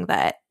one thing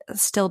that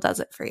still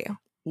does it for you?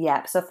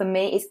 Yeah. So for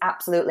me, it's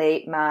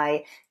absolutely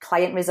my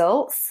client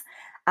results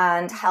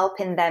and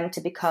helping them to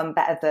become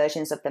better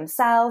versions of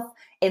themselves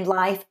in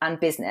life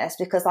and business.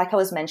 Because like I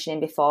was mentioning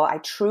before, I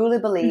truly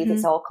believe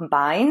it's all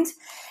combined.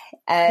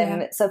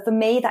 So for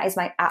me, that is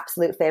my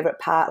absolute favorite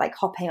part, like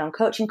hopping on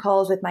coaching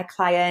calls with my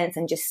clients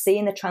and just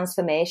seeing the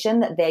transformation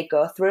that they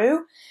go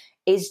through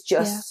is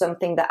just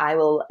something that I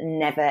will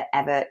never,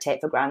 ever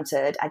take for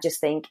granted. I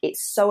just think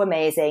it's so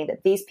amazing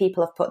that these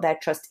people have put their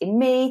trust in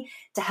me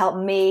to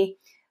help me,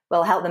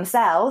 well, help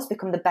themselves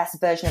become the best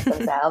version of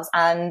themselves.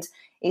 And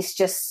it's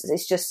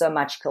just so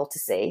magical to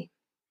see.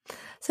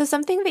 So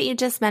something that you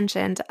just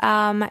mentioned,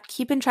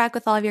 keeping track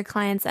with all of your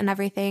clients and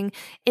everything,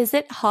 is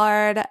it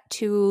hard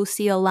to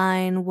see a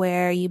line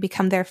where you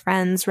become their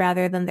friends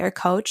rather than their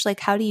coach? Like,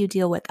 how do you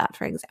deal with that,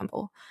 for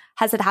example?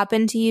 Has it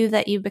happened to you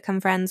that you've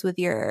become friends with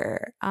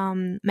your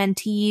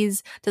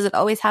mentees? Does it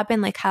always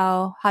happen? Like,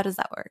 how does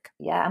that work?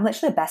 Yeah, I'm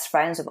literally best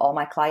friends with all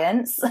my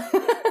clients.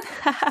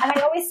 And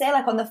I always say,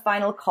 like, on the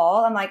final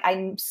call, I'm like,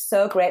 I'm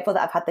so grateful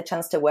that I've had the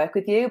chance to work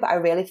with you, but I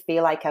really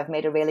feel like I've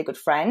made a really good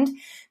friend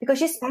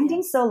because you're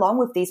spending so long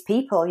with these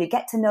people. You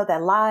get to know their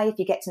life,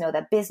 you get to know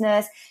their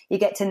business, you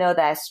get to know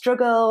their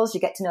struggles,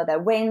 you get to know their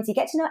wins, you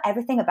get to know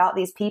everything about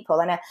these people.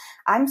 And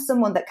I'm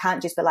someone that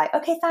can't just be like,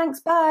 okay, thanks,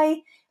 bye.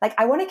 Like,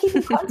 I want to keep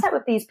in contact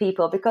with these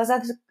people because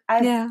I've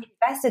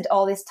invested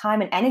all this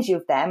time and energy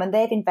with them and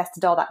they've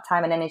invested all that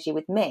time and energy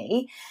with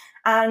me.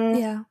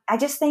 And I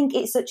just think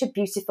it's such a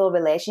beautiful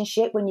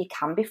relationship when you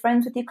can be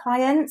friends with your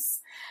clients.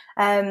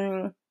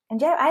 And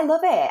yeah, I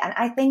love it. And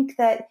I think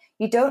that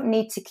you don't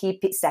need to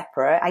keep it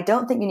separate. I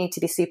don't think you need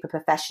to be super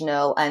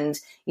professional and,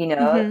 you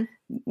know,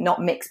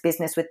 not mix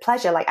business with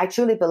pleasure. Like, I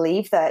truly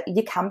believe that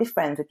you can be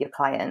friends with your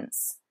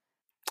clients.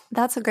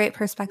 That's a great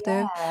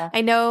perspective. Yeah.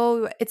 I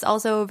know it's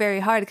also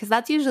very hard because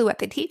that's usually what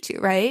they teach you,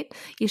 right?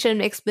 You shouldn't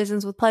mix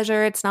business with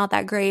pleasure. It's not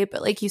that great.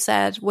 But like you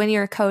said, when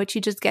you're a coach,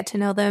 you just get to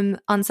know them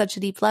on such a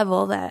deep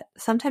level that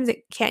sometimes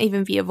it can't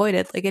even be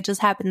avoided. Like it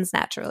just happens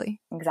naturally.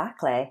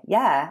 Exactly.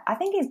 Yeah. I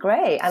think it's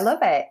great. I love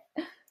it.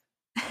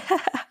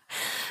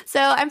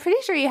 So I'm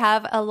pretty sure you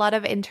have a lot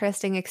of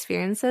interesting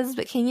experiences,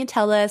 but can you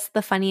tell us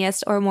the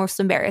funniest or most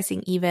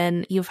embarrassing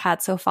even you've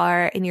had so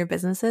far in your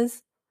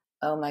businesses?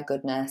 Oh my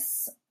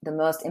goodness. The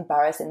most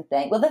embarrassing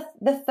thing. Well,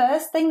 the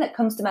first thing that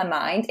comes to my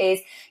mind is,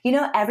 you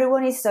know,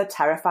 everyone is so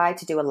terrified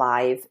to do a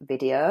live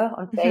video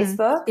on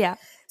Facebook. Yeah.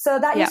 So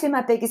that used to be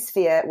my biggest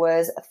fear,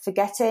 was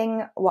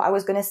forgetting what I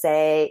was going to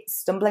say,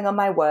 stumbling on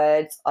my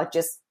words, or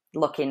just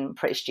looking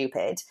pretty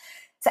stupid.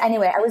 So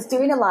anyway, I was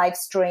doing a live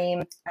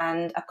stream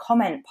and a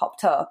comment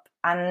popped up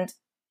and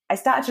I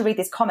started to read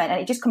this comment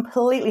and it just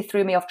completely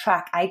threw me off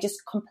track. I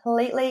just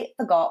completely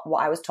forgot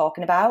what I was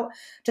talking about,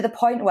 to the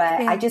point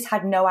where I just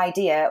had no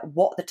idea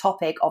what the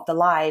topic of the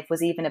live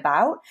was even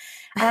about.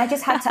 And I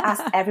just had to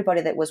ask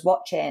everybody that was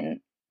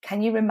watching,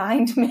 can you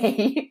remind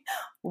me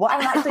what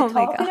I'm actually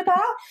talking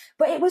about?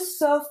 But it was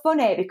so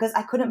funny because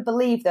I couldn't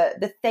believe that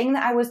the thing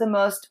that I was the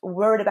most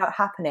worried about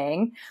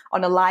happening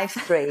on a live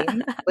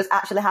stream was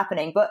actually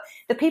happening. But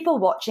the people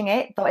watching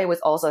it thought it was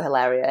also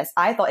hilarious.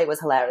 I thought it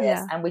was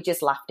hilarious and we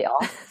just laughed it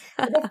off.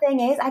 But the thing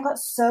is, I got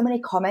so many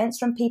comments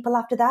from people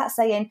after that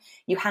saying,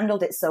 you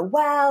handled it so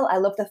well. I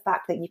love the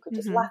fact that you could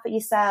just laugh at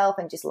yourself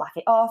and just laugh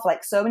it off.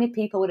 Like, so many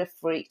people would have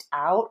freaked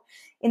out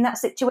in that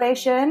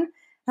situation.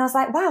 And I was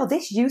like, wow,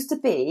 this used to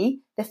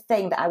be the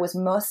thing that I was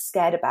most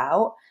scared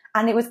about.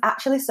 And it was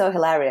actually so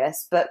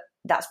hilarious. But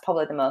that's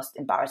probably the most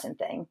embarrassing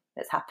thing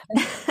that's happened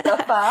so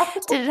far.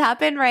 Did it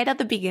happen right at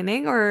the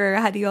beginning, or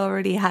had you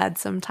already had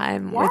some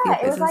time with your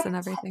business and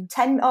everything?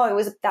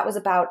 That was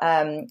about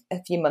a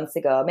few months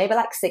ago, maybe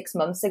like 6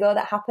 months ago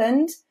that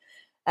happened.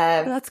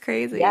 That's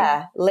crazy.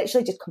 Yeah,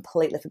 literally just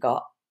completely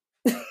forgot.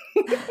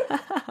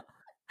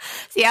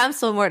 See, I'm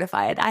so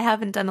mortified. I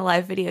haven't done a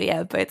live video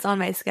yet, but it's on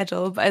my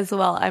schedule. But as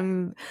well,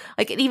 I'm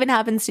like, it even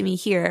happens to me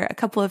here. A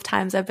couple of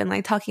times I've been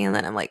like talking and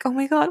then I'm like, oh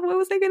my God, what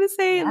was I going to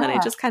say? And then I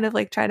just kind of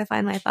like try to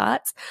find my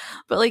thoughts.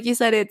 But like you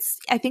said,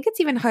 I think it's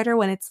even harder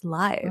when it's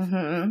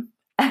live.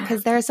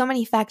 Because there are so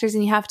many factors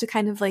and you have to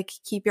kind of like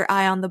keep your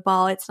eye on the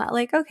ball. It's not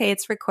like, okay,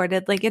 it's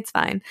recorded, like it's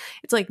fine.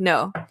 It's like,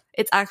 no,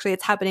 it's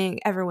happening.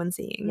 Everyone's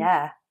seeing.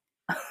 Yeah.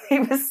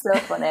 It was so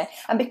funny.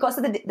 And because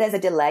of there's a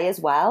delay as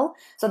well.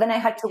 So then I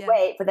had to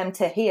wait for them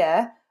to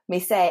hear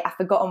me say, I've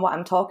forgotten what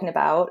I'm talking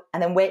about,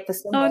 and then wait for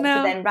someone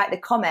to then write the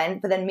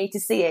comment for then me to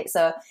see it.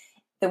 So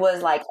there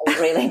was like a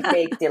really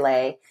big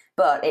delay,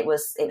 but it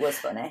was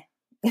funny.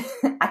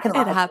 I can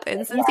laugh. It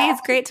happens. And see,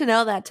 it's great to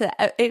know that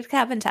it can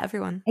happen to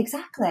everyone.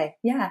 Exactly.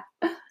 Yeah.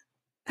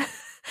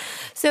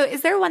 So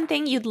is there one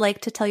thing you'd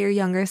like to tell your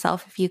younger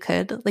self if you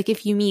could? Like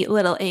if you meet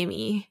little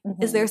Amy,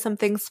 is there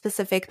something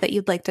specific that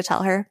you'd like to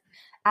tell her?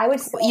 I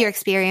would say, your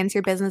experience,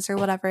 your business, or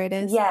whatever it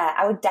is. Yeah,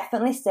 I would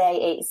definitely say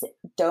it's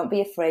don't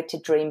be afraid to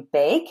dream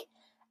big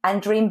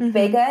and dream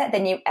bigger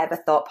than you ever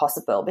thought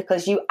possible,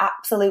 because you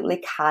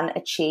absolutely can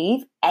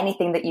achieve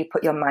anything that you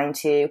put your mind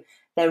to.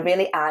 There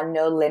really are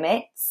no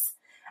limits,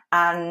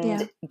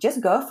 and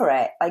just go for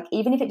it. Like,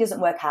 even if it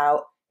doesn't work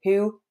out,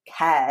 who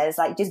cares?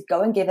 Like, just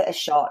go and give it a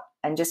shot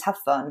and just have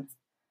fun.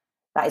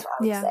 That is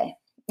what I would say.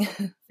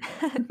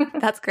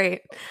 That's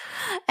great.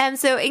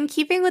 So in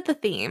keeping with the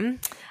theme,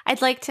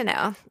 I'd like to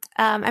know,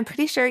 I'm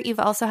pretty sure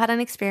you've also had an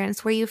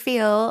experience where you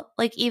feel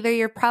like either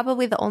you're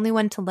probably the only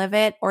one to live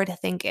it or to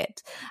think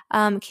it.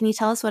 Can you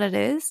tell us what it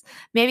is?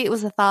 Maybe it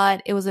was a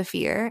thought, it was a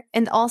fear.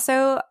 And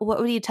also, what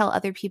would you tell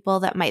other people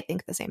that might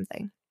think the same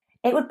thing?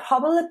 It would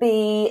probably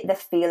be the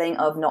feeling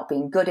of not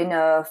being good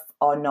enough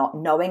or not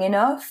knowing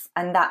enough.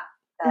 And that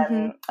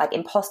like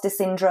imposter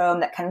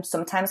syndrome that can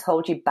sometimes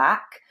hold you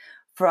back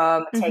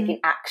from taking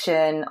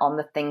action on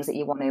the things that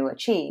you want to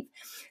achieve.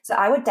 So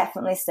I would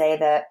definitely say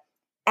that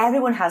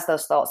everyone has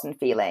those thoughts and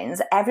feelings.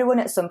 Everyone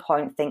at some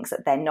point thinks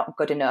that they're not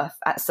good enough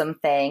at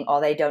something,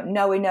 or they don't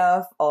know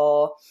enough,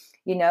 or,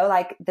 you know,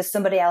 like there's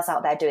somebody else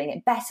out there doing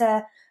it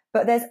better.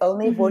 But there's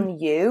only one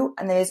you,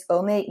 and there's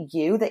only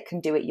you that can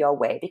do it your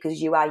way,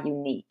 because you are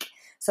unique.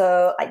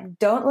 So like,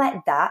 don't let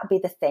that be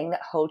the thing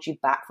that holds you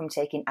back from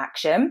taking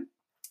action.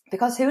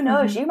 Because who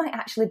knows, you might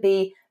actually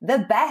be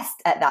the best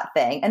at that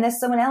thing. And there's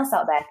someone else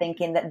out there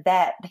thinking that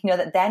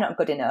they're not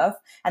good enough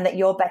and that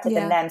you're better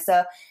than them.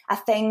 So I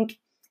think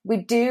we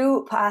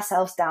do put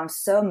ourselves down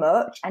so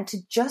much, and to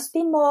just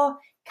be more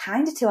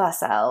kinder to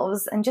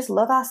ourselves and just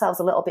love ourselves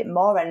a little bit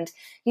more. And,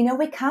 you know,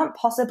 we can't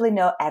possibly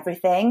know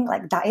everything.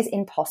 Like, that is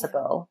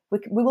impossible.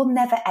 We will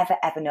never, ever,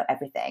 ever know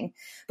everything.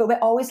 But we're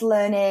always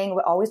learning.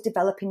 We're always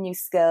developing new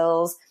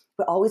skills.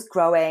 We're always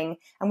growing,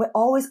 and we're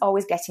always,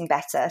 always getting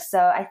better. So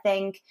I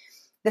think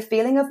the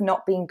feeling of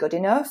not being good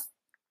enough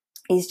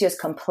is just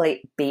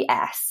complete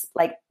BS.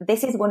 Like,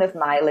 this is one of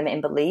my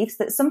limiting beliefs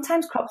that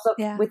sometimes crops up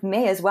with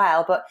me as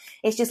well. But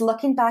it's just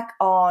looking back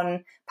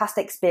on past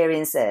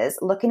experiences,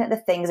 looking at the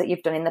things that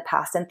you've done in the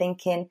past and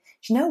thinking,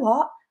 do you know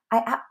what?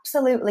 I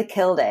absolutely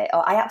killed it,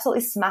 or I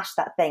absolutely smashed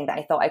that thing that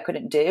I thought I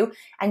couldn't do,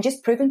 and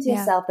just proving to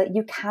yourself that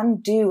you can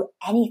do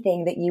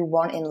anything that you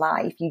want in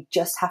life. You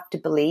just have to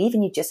believe,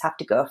 and you just have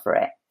to go for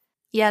it.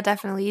 Yeah,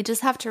 definitely. You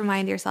just have to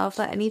remind yourself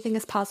that anything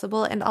is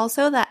possible, and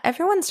also that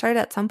everyone started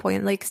at some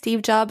point. Like,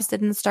 Steve Jobs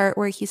didn't start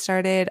where he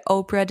started.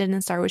 Oprah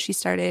didn't start where she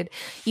started.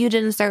 You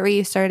didn't start where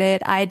you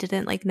started. I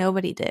didn't. Like,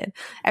 nobody did.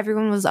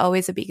 Everyone was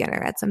always a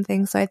beginner at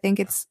something. So I think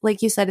it's,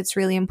 like you said, it's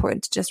really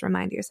important to just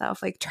remind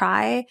yourself, like,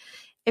 try.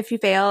 If you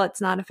fail,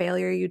 it's not a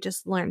failure. You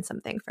just learn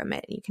something from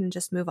it. You can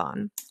just move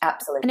on.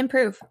 Absolutely. And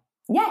improve.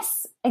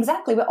 Yes,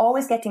 exactly. We're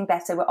always getting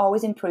better. We're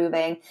always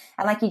improving.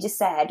 And like you just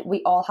said,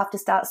 we all have to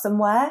start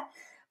somewhere.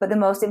 But the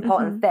most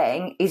important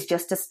thing is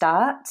just to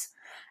start.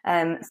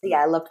 So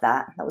yeah, I loved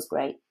that. That was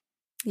great.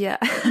 Yeah.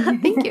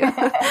 Thank you.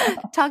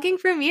 Talking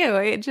from you,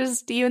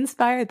 you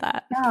inspired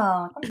that.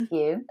 Oh, thank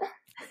you.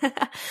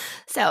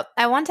 So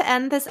I want to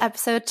end this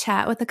episode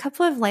chat with a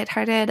couple of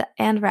lighthearted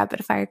and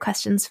rapid fire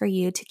questions for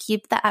you to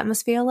keep the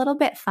atmosphere a little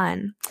bit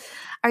fun.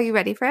 Are you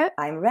ready for it?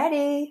 I'm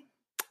ready.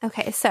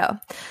 Okay, so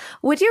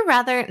would you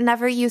rather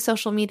never use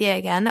social media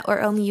again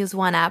or only use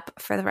one app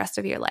for the rest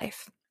of your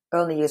life?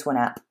 Only use one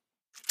app.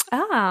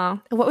 Oh,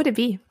 what would it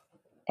be?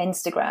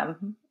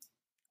 Instagram.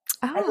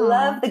 Oh. I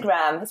love the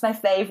gram. It's my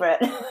favorite.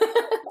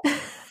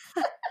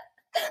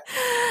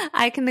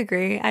 I can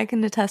agree. I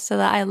can attest to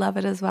that. I love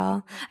it as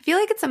well. I feel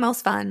like it's the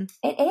most fun.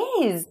 It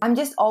is. I'm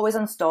just always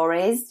on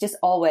stories. Just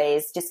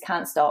always. Just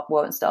can't stop,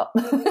 won't stop.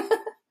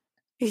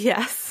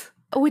 Yes.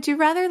 Would you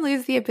rather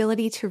lose the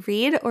ability to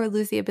read or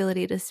lose the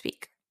ability to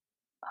speak?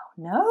 Oh,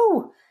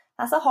 no.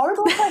 That's a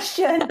horrible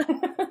question.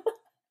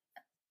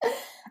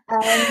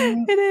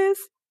 It is.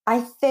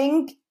 I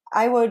think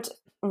I would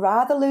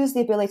rather lose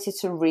the ability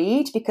to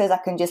read because I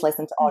can just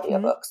listen to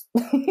audiobooks.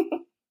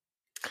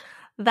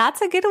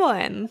 That's a good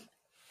one.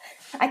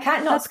 I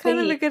can't not That's speak. kind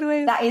of a good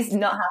way. That is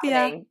not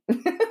happening.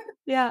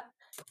 Yeah.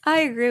 I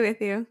agree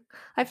with you.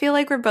 I feel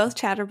like we're both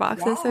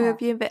chatterboxes, so it would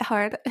be a bit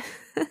hard.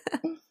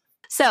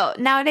 So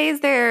nowadays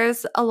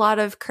there's a lot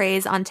of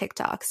craze on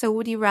TikTok. So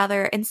would you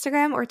rather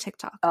Instagram or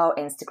TikTok? Oh,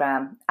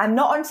 Instagram. I'm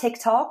not on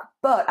TikTok,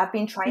 but I've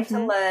been trying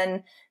to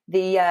learn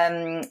the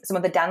some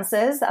of the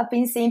dances that I've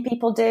been seeing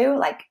people do,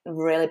 like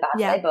really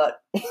badly,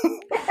 but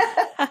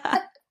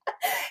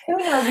who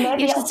knows?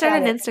 Maybe you should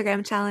start an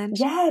Instagram challenge.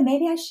 Yeah,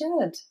 maybe I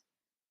should.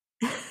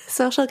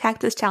 Social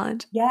cactus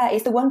challenge. Yeah,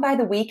 it's the one by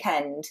The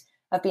Weeknd.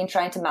 I've been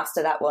trying to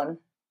master that one.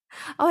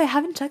 Oh, I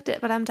haven't checked it,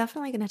 but I'm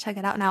definitely going to check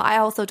it out now. I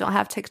also don't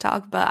have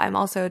TikTok, but I'm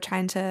also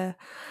trying to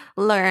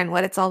learn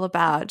what it's all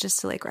about just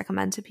to like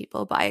recommend to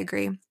people, but I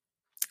agree.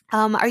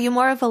 Are you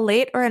more of a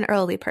late or an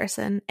early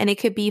person? And it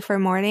could be for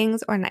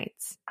mornings or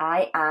nights.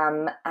 I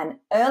am an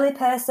early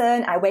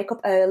person. I wake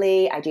up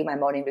early. I do my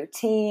morning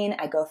routine.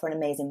 I go for an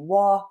amazing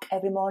walk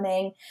every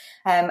morning.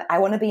 I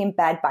want to be in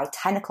bed by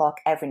 10 o'clock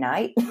every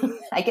night.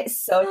 I get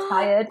so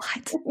tired.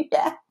 What?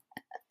 Yeah.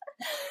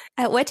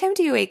 At what time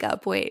do you wake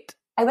up? Wait.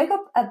 I wake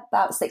up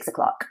about 6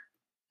 o'clock.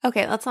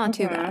 Okay, that's not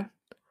too bad.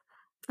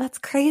 That's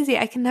crazy.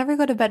 I can never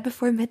go to bed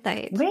before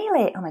midnight.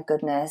 Really? Oh my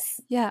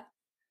goodness. Yeah.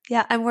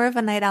 Yeah, I'm more of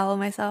a night owl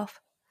myself.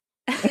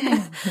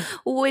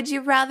 Would you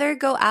rather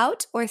go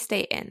out or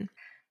stay in?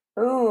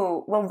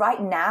 Ooh, well,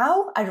 right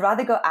now, I'd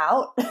rather go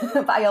out,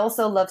 but I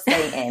also love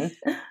staying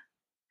in.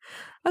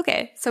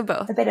 Okay, so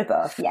both. A bit of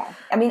both, yeah.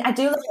 I mean, I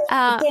do love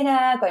going for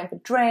dinner, going for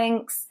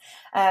drinks.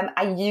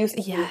 I used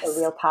to be a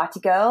real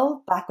party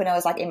girl back when I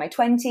was like in my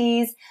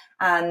 20s,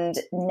 and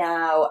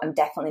now I'm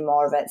definitely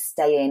more of a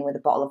stay in with a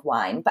bottle of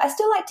wine. But I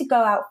still like to go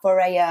out for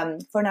a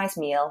nice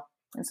meal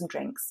and some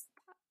drinks.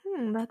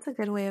 That's a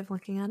good way of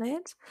looking at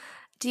it.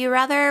 Do you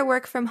rather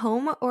work from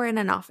home or in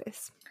an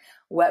office?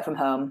 Work from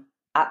home.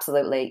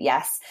 Absolutely,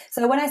 yes.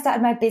 So when I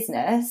started my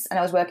business and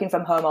I was working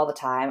from home all the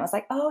time, I was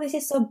like, oh, this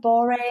is so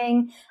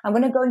boring. I'm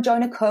going to go and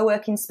join a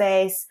co-working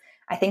space.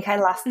 I think I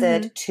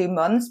lasted 2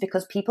 months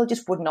because people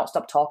just would not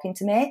stop talking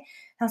to me.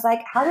 I was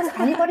like, how does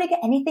anybody get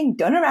anything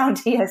done around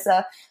here?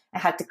 So I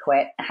had to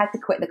quit. I had to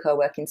quit the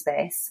co-working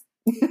space.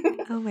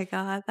 Oh my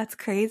God, that's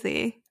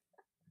crazy.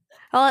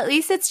 Well, at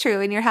least it's true.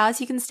 In your house,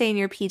 you can stay in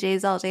your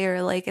PJs all day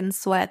or like in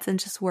sweats and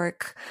just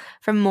work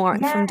from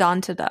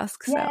dawn to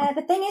dusk. So. Yeah,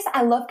 the thing is,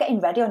 I love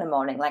getting ready on a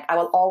morning. Like I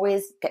will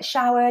always get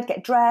showered,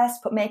 get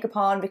dressed, put makeup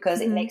on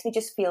because it makes me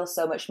just feel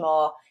so much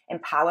more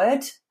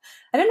empowered.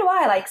 I don't know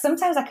why. Like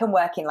sometimes I can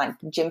work in like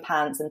gym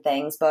pants and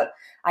things, but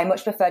I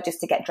much prefer just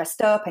to get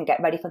dressed up and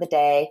get ready for the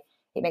day.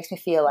 It makes me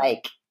feel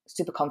like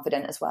super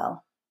confident as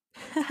well.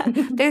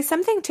 There's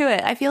something to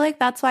it. I feel like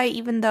that's why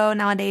even though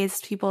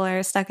nowadays people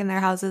are stuck in their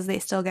houses, they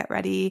still get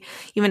ready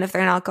even if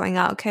they're not going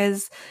out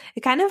because it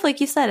kind of, like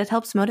you said, it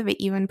helps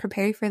motivate you and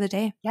prepare you for the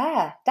day.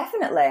 Yeah,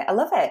 definitely. I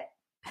love it.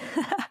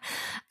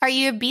 Are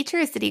you a beach or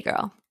a city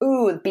girl?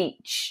 Ooh,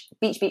 beach.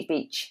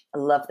 Beach. I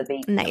love the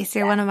beach. Nice.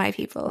 You're one of my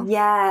people.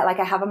 Yeah, like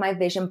I have on my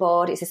vision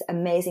board, it's this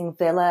amazing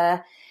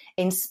villa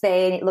in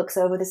Spain. It looks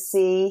over the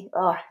sea.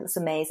 Oh, it's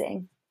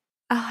amazing.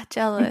 Oh,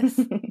 jealous.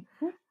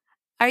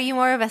 Are you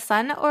more of a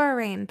sun or a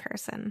rain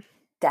person?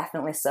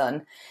 Definitely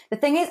sun. The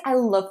thing is, I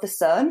love the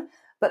sun,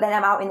 but then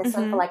I'm out in the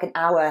sun for like an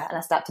hour and I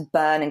start to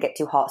burn and get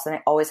too hot, so then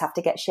I always have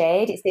to get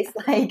shade. It's this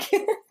like,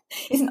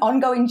 it's an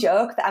ongoing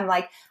joke that I'm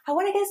like, I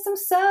want to get some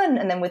sun.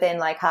 And then within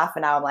like half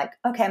an hour, I'm like,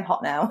 okay, I'm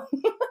hot now.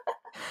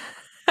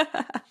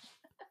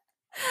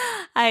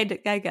 I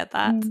get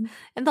that.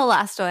 And the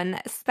last one,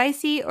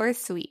 spicy or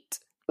sweet?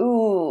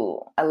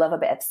 Ooh, I love a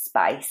bit of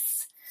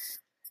spice.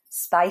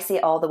 Spicy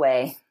all the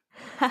way.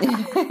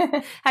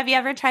 Have you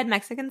ever tried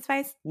Mexican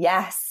spice?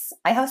 Yes,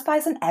 I have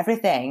spice on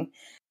everything.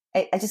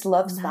 I just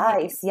love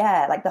spice.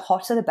 Yeah, like the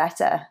hotter the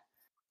better.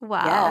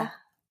 Wow. Yeah.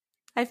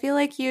 I feel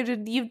like you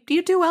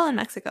do well in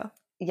Mexico.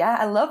 Yeah,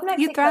 I love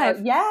Mexico. You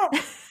thrive. Yeah.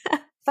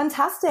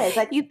 Fantastic.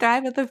 Like you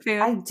thrive with the food.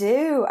 I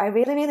do. I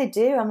really, really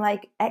do. I'm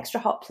like,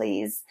 extra hot,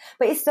 please.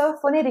 But it's so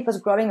funny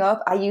because growing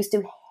up, I used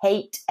to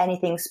hate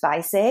anything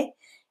spicy.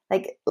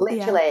 Like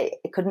literally,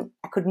 I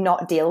could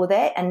not deal with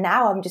it. And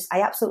now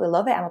I absolutely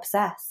love it. I'm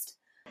obsessed.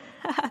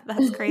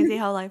 That's crazy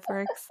how life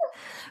works.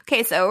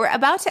 Okay, so we're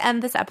about to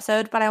end this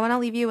episode, but I want to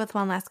leave you with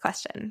one last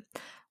question.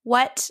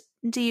 What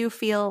do you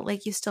feel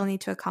like you still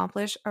need to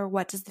accomplish, or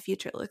what does the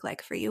future look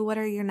like for you? What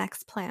are your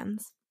next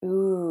plans?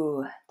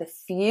 Ooh, the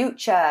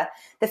future.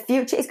 The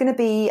future is going to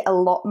be a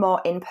lot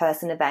more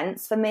in-person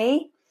events for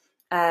me.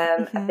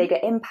 A bigger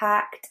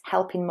impact,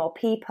 helping more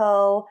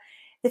people.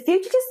 The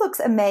future just looks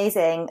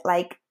amazing.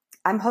 Like,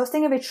 I'm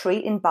hosting a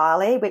retreat in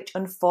Bali, which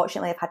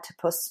unfortunately I've had to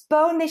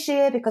postpone this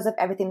year because of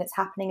everything that's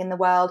happening in the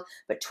world.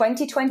 But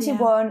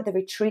 2021, the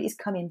retreat is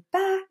coming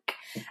back.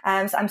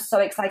 So I'm so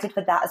excited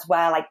for that as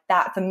well. Like,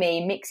 that for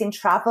me, mixing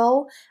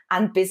travel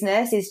and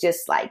business is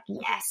just like,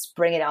 yes,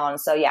 bring it on.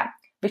 So yeah,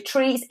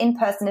 retreats,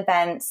 in-person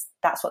events,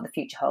 that's what the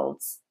future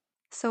holds.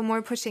 So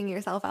more pushing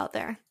yourself out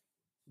there.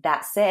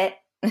 That's it.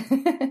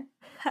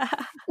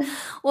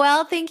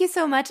 Well, thank you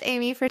so much,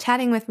 Amy, for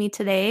chatting with me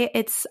today.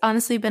 It's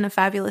honestly been a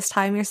fabulous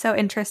time. You're so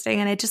interesting,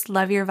 and I just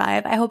love your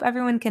vibe. I hope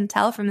everyone can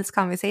tell from this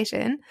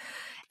conversation.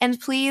 And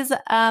please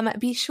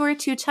be sure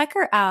to check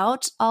her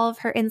out. All of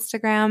her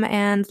Instagram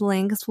and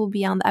links will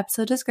be on the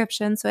episode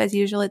description. So as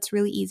usual, it's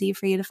really easy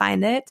for you to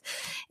find it.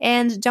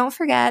 And don't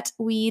forget,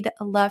 we'd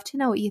love to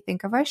know what you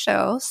think of our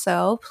show.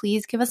 So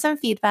please give us some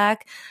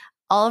feedback.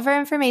 All of our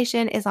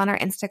information is on our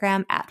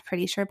Instagram at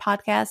Pretty Sure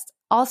Podcast,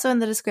 also in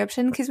the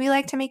description, because we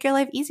like to make your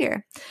life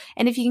easier.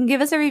 And if you can give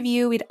us a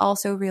review, we'd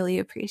also really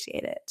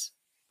appreciate it.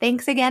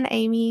 Thanks again,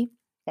 Amy.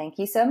 Thank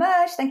you so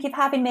much. Thank you for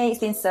having me. It's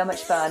been so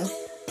much fun.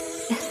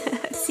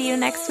 See you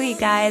next week,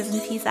 guys,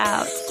 and peace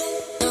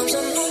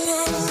out.